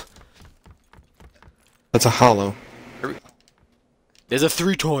 That's a hollow. There's a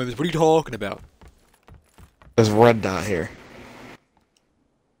 3 times. What are you talking about? There's a red dot here.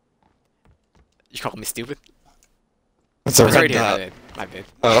 You call me stupid? That's a It's red right dot. here. My bad.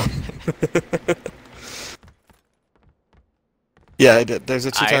 Oh. Yeah, I did. There's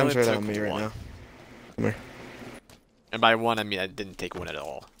a 2 I times only right on took me right 1. now. Come here. And by 1, I mean I didn't take 1 at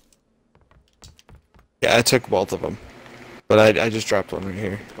all. Yeah, I took both of them. But I just dropped one right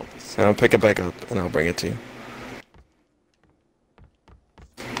here. Difficulties. And I'll pick it back up, and I'll bring it to you.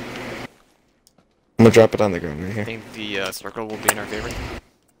 I'm gonna drop it on the ground right I here. think the circle will be in our favor.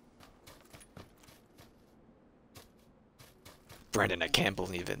 Brendan, I can't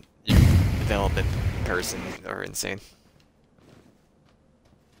believe it. You development person are insane.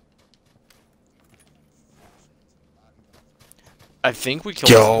 I think we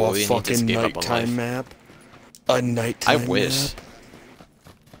killed this Yo, boy a and he just fucking gave up on nighttime life. map. A nighttime I wish.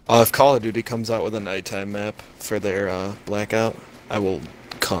 map. If Call of Duty comes out with a nighttime map for their blackout, I will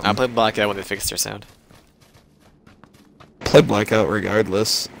come. I'll play Blackout when they fix their sound. Play blackout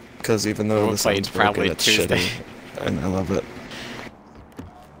regardless, because even though We'll the play sound's probably broken, it's Tuesday. shitty, and I love it.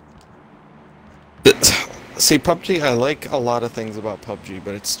 See, PUBG, I like a lot of things about PUBG,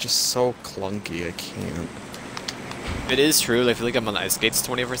 but it's just so clunky, I can't. It is true. I feel like I'm on ice skates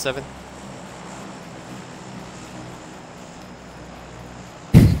 24/7.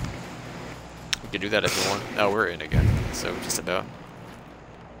 We could do that if you want. Oh, we're in again. So just about.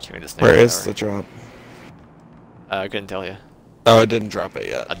 Where is the drop? I couldn't tell you. Oh, I didn't drop it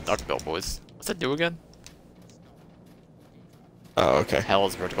yet. A duckbill, boys. What's that do again? Oh, okay. Hell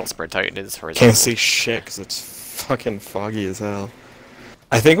is vertical spread tight. It is horizontal. Can't see shit because it's fucking foggy as hell.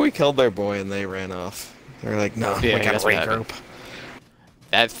 I think we killed their boy and they ran off. They're like, no, Yeah, we gotta that's what happened. regroup.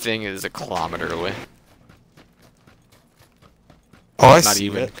 That thing is a kilometer away. Oh, I Not see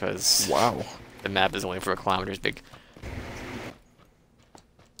even, it. because Wow. the map is only 4 kilometers big.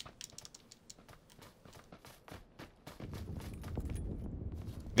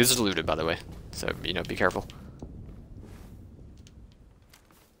 This is looted, by the way, so, you know, be careful.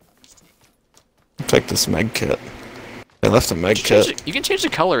 Take this meg kit. They left a meg kit. You can change the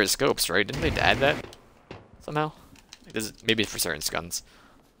color of scopes, right? Didn't they add that somehow? Maybe for certain guns.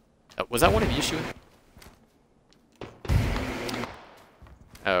 Was that one of you shooting?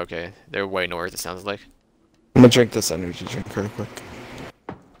 Oh, okay. They're way north, it sounds like. I'm gonna drink this energy drink real quick.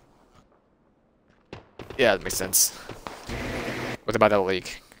 Yeah, that makes sense. What about that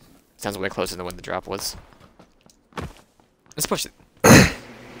leak? Sounds way closer than when the drop was. Let's push it.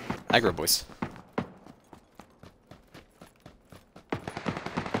 Aggro, boys.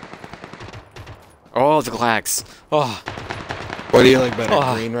 Oh, the glags. Oh. What do you like better,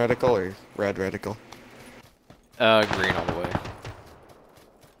 Oh. green reticle or red reticle? Green all the way.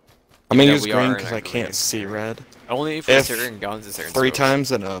 I'm gonna Yeah, use we green are because in I can't see red. Only for If certain guns and certain 3 scopes.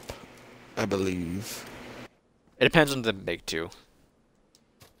 times and up, I believe. It depends on the make too.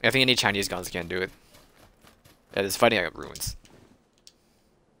 I think any Chinese guns can do it. Yeah, it's fighting at ruins.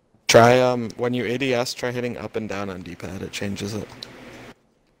 Try, when you ADS, try hitting up and down on D-pad, it changes it.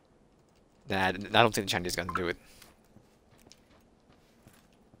 Nah, I don't think the Chinese guns do it.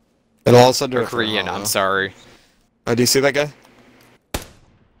 It'll also do Or it for Korean, hollow. I'm sorry. Oh, do you see that guy?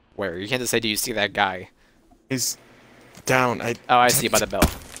 Where? You can't just say, do you see that guy? He's down. Oh, I see, by the bell.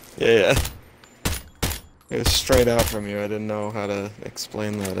 Yeah. It was straight out from you. I didn't know how to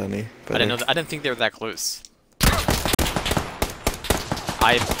explain that any better. I didn't think they were that close.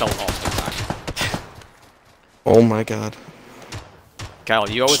 I felt off the time. Oh my god. Kyle,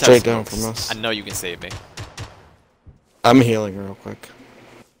 you always Straight have down smokes. from us. I know you can save me. I'm healing real quick.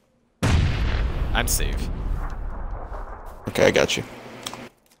 I'm safe. Okay, I got you.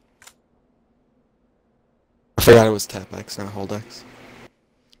 I forgot it was tap X, not hold X.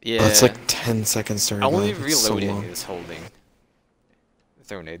 Yeah. Oh, it's like 10 seconds to revive. only It's so reloading long. is holding.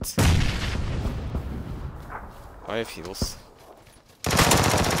 Throw nades. I have heals.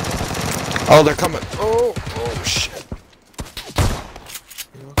 Oh, they're coming. Oh, oh shit.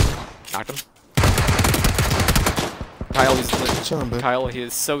 Knocked him. Kyle, he's lit. What's wrong, babe? Kyle, he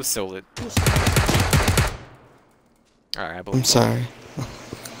is so lit. Alright, I believe. I'm sorry.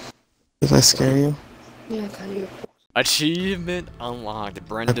 Did I scare you? Yeah, kind of. Achievement unlocked. I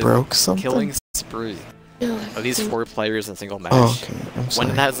Brendan. broke something? Killing spree. Yeah, At least 4 players in a single match. Oh, okay. I'm sorry.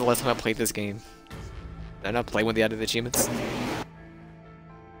 When was the last time I played this game? Did I not play when they added the achievements?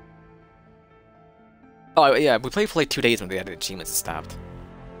 Oh yeah, we played for like 2 days when they added the achievements and stopped.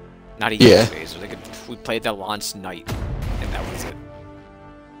 Not even Yeah. 2 days. We played that launch night, and that was it.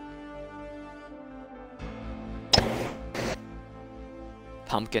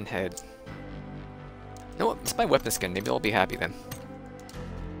 Pumpkinhead. You know what? It's my weapon skin. Maybe I'll be happy then.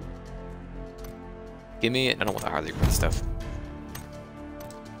 Give me it. I don't want the hardly equipped stuff.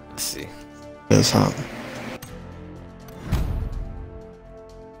 Let's see. It's hot.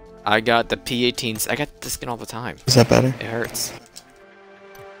 I got the P18s. I got this skin all the time. Is that better? It hurts.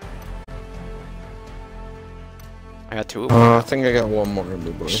 I got 2 of them. I think I got one more in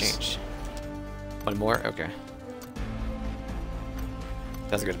the boys. Exchange. One more? Okay.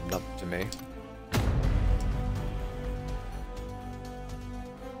 That's good enough to me.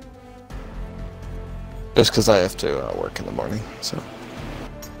 Just because I have to work in the morning, so.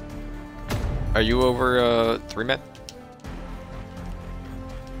 Are you over 3 med?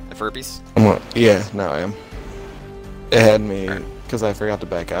 The Furbies? Yeah, now I am. It had me, because I forgot to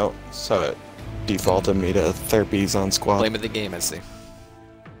back out, so it defaulted me to therapies on squad. Blame of the game, I see.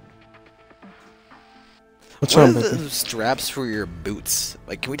 What's What wrong, are baby? those straps for your boots?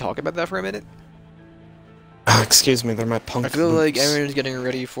 Like, can we talk about that for a minute? Excuse me, they're my punk I feel boots. like everyone's getting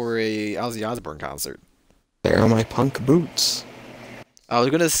ready for a Ozzy Osbourne concert. They're my punk boots. I was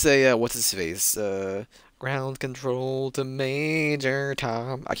gonna say, what's his face? Ground control to Major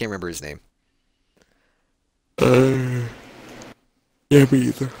Tom. I can't remember his name. Yeah, me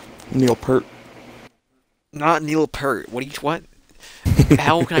either. Neil Peart. Not Neil Peart. What?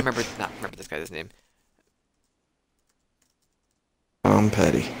 How can I not remember this guy's name? Tom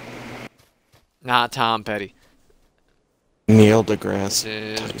Petty. Not Tom Petty. Neil deGrasse This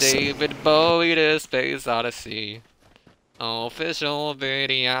is Tyson. David Bowie to Space Odyssey. Official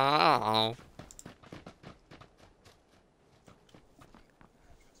video.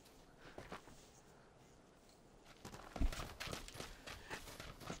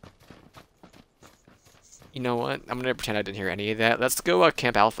 You know what? I'm gonna pretend I didn't hear any of that. Let's go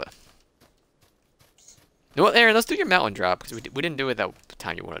Camp Alpha. You know what, Aaron? Let's do your mountain drop because we didn't do it that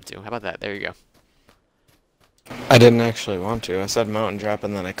time you wanted to. How about that? There you go. I didn't actually want to. I said mountain drop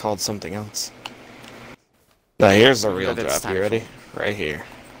and then I called something else. Now here's the real drop. You ready? Right here.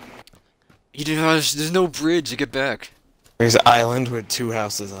 There's no bridge to get back. There's an island with 2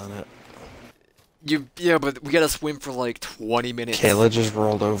 houses on it. Yeah, but we gotta swim for like 20 minutes. Kayla just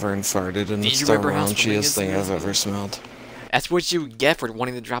rolled over and farted, and it's the raunchiest thing I've ever smelled. That's what you get for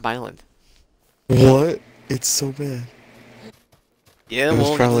wanting to drop island. What? It's so bad. Yeah, it was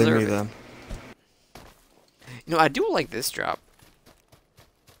well, probably me then. You know, I do like this drop.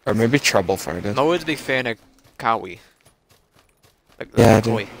 Or maybe Trouble farted. I'm always a big fan of Kawi. Like, yeah, I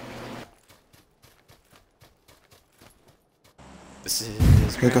do. This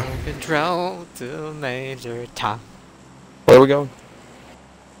is ground control to Major Tom. Where are we going?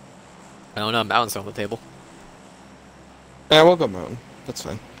 I don't know, mountain's on the table. Yeah, we'll go mountain. That's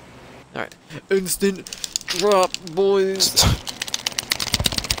fine. Alright. Instant drop, boys!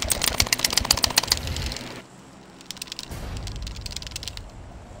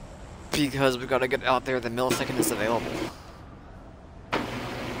 Because we gotta get out there the millisecond it's available.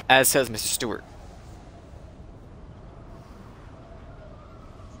 As says Mr. Stewart.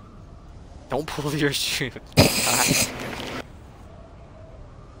 Don't pull your shoe.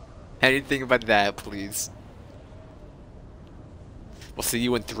 Anything but that, please. We'll see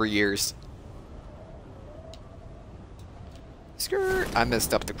you in 3 years. Skirt. I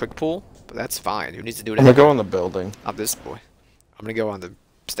messed up the quick pull, but that's fine. Who needs to do it? I'm gonna go on the building. Not this boy. I'm gonna go on the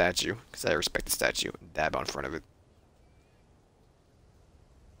statue, because I respect the statue, and dab on front of it.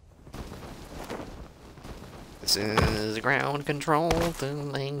 This is ground control to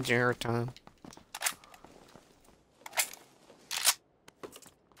Major Tom.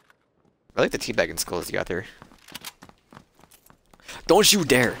 I like the teabagging skills you got there. Don't you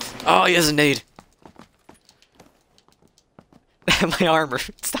dare! Oh, he has a nade! My armor.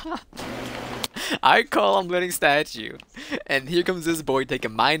 Stop! I call him letting statue. And here comes this boy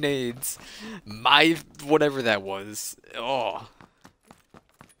taking my nades. My whatever that was. Oh.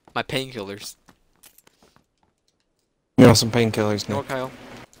 My painkillers. You know some painkillers now. No, Kyle.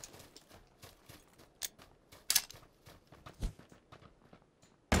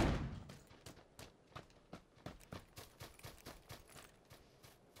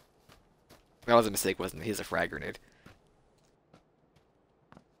 That was a mistake, wasn't it? He's a frag grenade.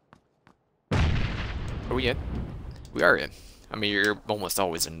 Are we in? We are in. I mean, you're almost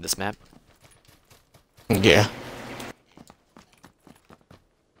always in this map. Yeah.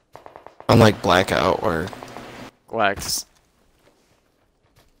 Unlike Blackout, where Glax.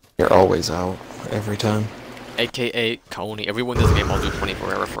 You're always out, every time. AKA Coney. If we win this game, I'll do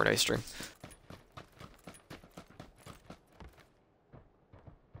 24-hour Fortnite stream.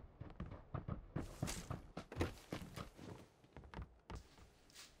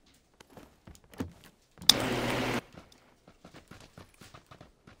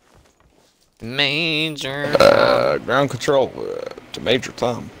 Major Tom. Ground control to Major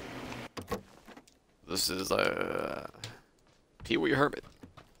Tom. This is Pee Wee Hermit.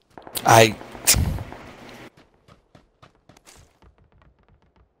 What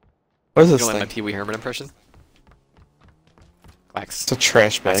is this You don't thing? like my Pee Wee Hermit impression? Wax. It's a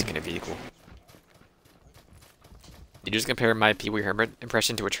trash bag. That's gonna be equal. Did you just compare my Pee Wee Hermit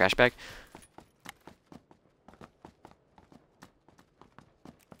impression to a trash bag?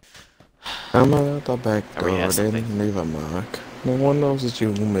 I'm at the back Oh, he has garden, something. leave a mark. No one knows it's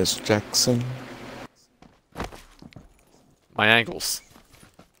you, Miss Jackson. My ankles.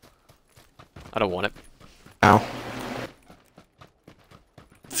 I don't want it. Ow.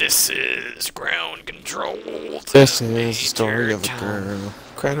 This is ground control. This is the story of a girl.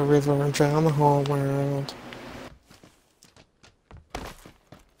 Cried a river and drowned the whole world.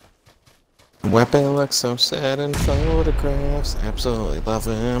 Weapon looks so sad in photographs. Absolutely love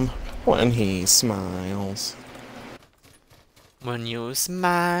him when he smiles. When you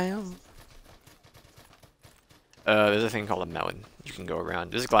smile. There's a thing called a mountain. You can go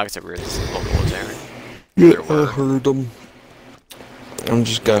around. There's a glax over here. This is local area. Yeah, I heard him. I'm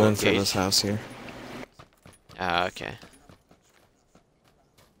just gunning for Engage. this house here. Ah, okay.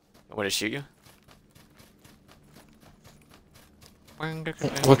 What, did shoot you?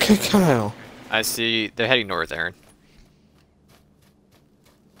 Look at Kyle. I see. They're heading north, Aaron.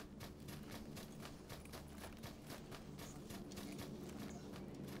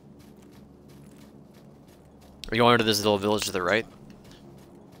 Are you going to this little village to the right?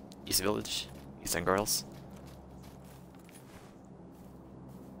 East Village? East End Girls?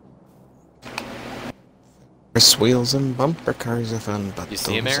 Chris wheels and bumper cars are fun, but You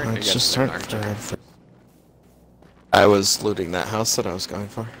see him, Aaron? those just aren't forever. I was looting that house that I was going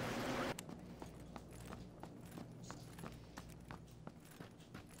for.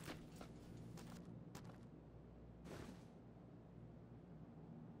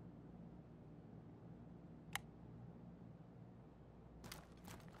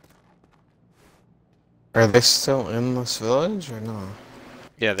 Are they still in this village or no?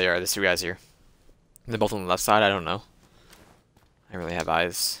 Yeah, they are. There's two guys here. They're both on the left side. I don't know. I don't really have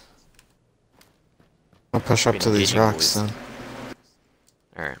eyes. I'll push up to these rocks then.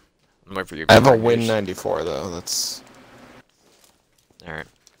 Alright. I'm waiting for you. I have a Win 94 though, that's... Alright.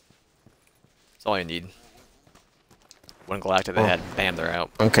 That's all you need. One Galactic to the head. Bam, they're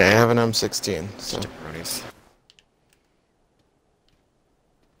out. Okay, I have an M16, so... Jabronis.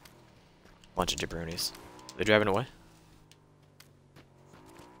 Bunch of jabronis. They driving away?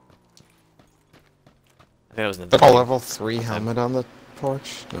 I think it was in the a level 3 helmet on the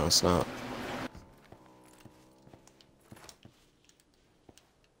porch? No, it's not.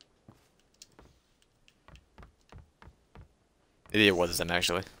 It was them,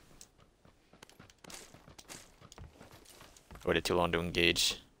 actually. I waited too long to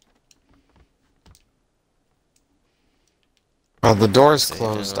engage. Well, the door's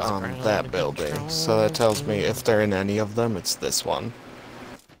closed on that building, so that tells me if they're in any of them, it's this one.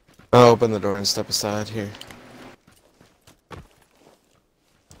 I'll open the door and step aside here.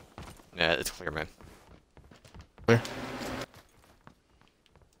 Yeah, it's clear, man. Clear?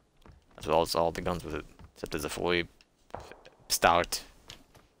 That's all, it's all the guns with it. Except there's a fully stocked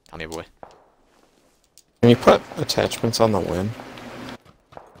Tommy boy. Can you put attachments on the Win?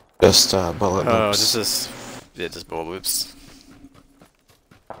 Just, bullet loops. Oh, just bullet loops.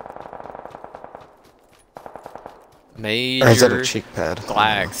 Major or is that a cheek pad?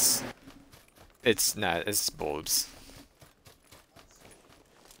 glax. It's not, it's bulbs.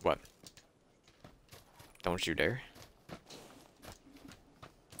 What? Don't you dare.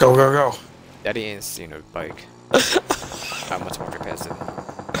 Go, go, go! Daddy ain't seen a bike. Not much more capacity.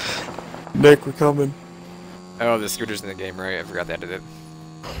 Nick, we're coming. Oh, the scooter's in the game, right? I forgot they added it.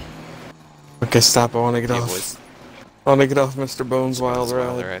 Okay, stop, I wanna get Yeah, off. boys. I wanna get off Mr. Bones' Wild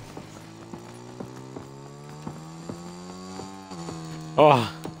Ride. Ride.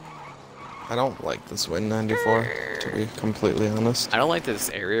 Oh! I don't like this Win 94, to be completely honest. I don't like this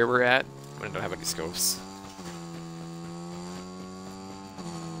area we're at when I don't have any scopes.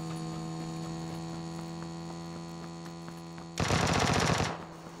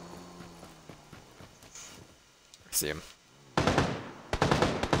 I see him.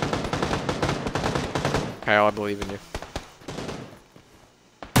 Kyle, I believe in you.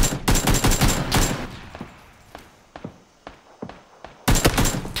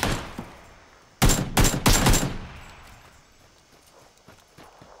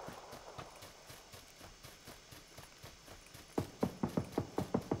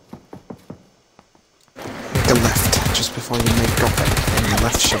 Make a left, just before you make drop it. And your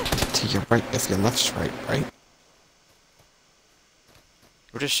left should to your right if your left's right, right?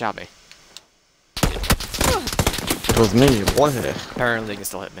 Who just shot me? It was me, what? Apparently they can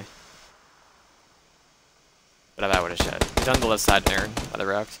still hit me. But I would have shot. He's on the left side, Aaron, by the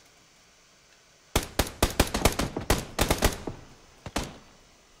rocks.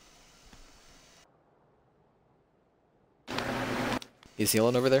 He's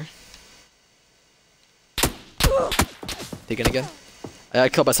healing over there. Taken again. I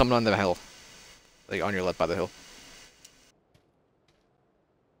got killed by someone on the hill. Like on your left by the hill.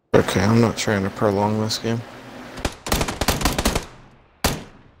 Okay, I'm not trying to prolong this game.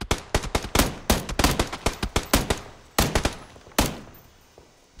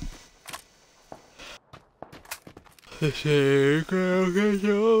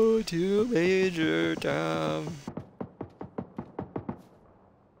 To Major Tom.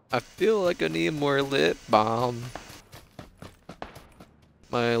 I feel like I need more lip balm.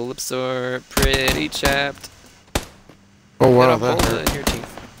 My lips are pretty chapped. Oh wow, And a that bullet hurt. in your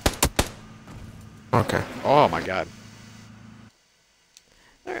teeth. Okay. Oh my god.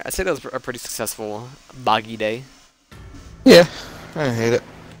 Alright, I'd say that was a pretty successful boggy day. Yeah, I hate it.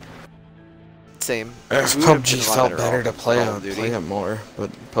 Say same. If We would've PUBG been a lot felt better better off to with play, Call I of would Duty. play it more, but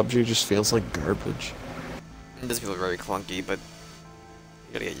PUBG just feels like garbage. It does feel very clunky, but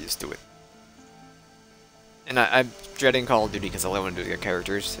you gotta get used to it. And I'm dreading Call of Duty because all I want to do is get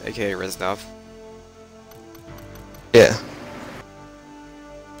characters, aka Reznov. Yeah.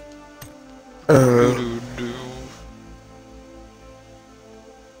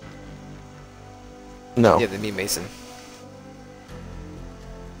 No. Yeah, the me Mason.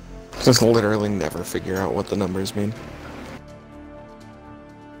 Just literally never figure out what the numbers mean.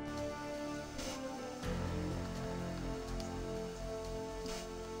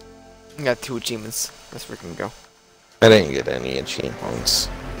 I got 2 achievements. Let's freaking go. I didn't get any achievements.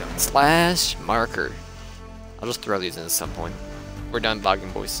 Slash marker. I'll just throw these in at some point. We're done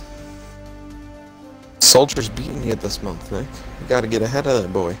blogging, boys. Soldier's beating you this month, Nick. You gotta get ahead of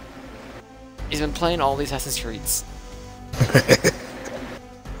that boy. He's been playing all these Assassin's Creeds.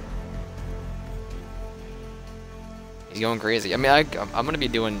 He's going crazy. I mean, I'm gonna be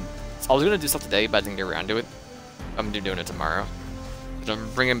doing. I was gonna do stuff today, but I didn't get around to it. I'm gonna be doing it tomorrow. So I'm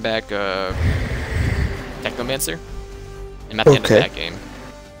bringing back Technomancer. I'm at the end of that game.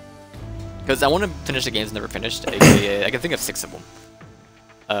 Because I want to finish the games I never finished. AKA, I can think of 6 of them.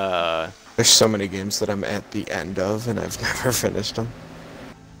 There's so many games that I'm at the end of, and I've never finished them.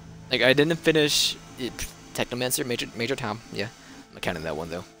 Like, I didn't finish Technomancer, Major Tom. Yeah, I'm counting that one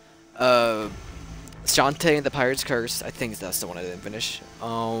though. Shantae and the Pirate's Curse. I think that's the one I didn't finish.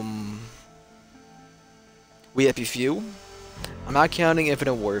 We Happy Few. I'm not counting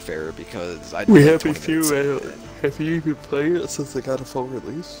Infinite Warfare because I. We Happy Few. Have you even played it since it got a full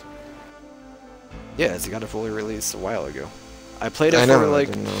release? Yeah, it got a full release a while ago. I played it I know, for like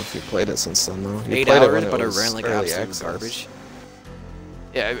I didn't know if you played it since then though. You 8 played hours, it but it was ran like early absolute access. garbage.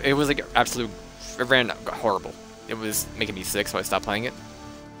 Yeah, it was like absolute. It ran horrible. It was making me sick, so I stopped playing it.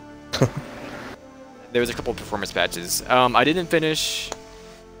 There was a couple of performance patches. I didn't finish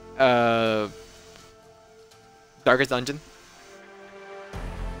Darkest Dungeon.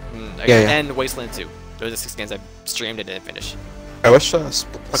 And Wasteland 2. Those are the 6 games I streamed and didn't finish. I wish Call of Slay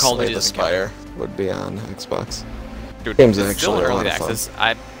Duty the doesn't count. Spire would be on Xbox. Dude, Game's it's actually still in a early lot of fun.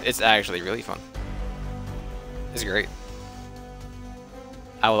 access. It's actually really fun. It's great.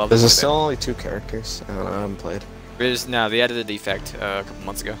 I love There's this. still only 2 characters. I don't know, I haven't played. No, they added a defect a couple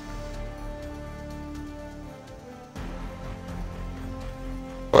months ago.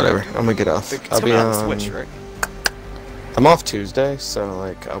 Whatever, I'm gonna get off. It's I'll be coming out on on Switch, right? I'm off Tuesday, so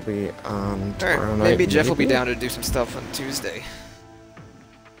like I'll be on tomorrow night. Maybe Jeff will be down to do some stuff on Tuesday.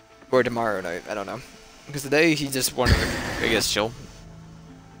 Or tomorrow night, I don't know. Because today he just wanted to, I guess, chill.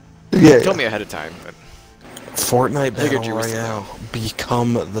 Yeah. Tell me ahead of time, but Fortnite I figured Battle you were still Royale.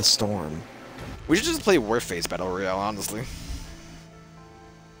 Become the Storm. we should just play Warface Battle Royale, honestly.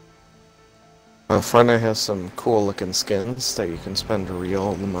 Fortnite has some cool looking skins that you can spend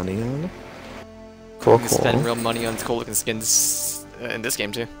real money on. Cool, You can cool. spend real money on cool looking skins in this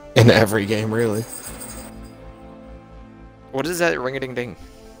game too. In every game, really. What is that ring-a-ding-ding?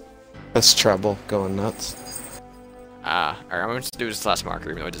 That's Treble going nuts. Alright, I'm going to do a slash marker,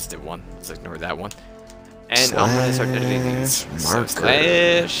 even though I just did one. Let's ignore that one. And I'm going to start editing these. Marker.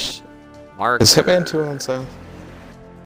 Slash marker. Is Hitman 2 on sale?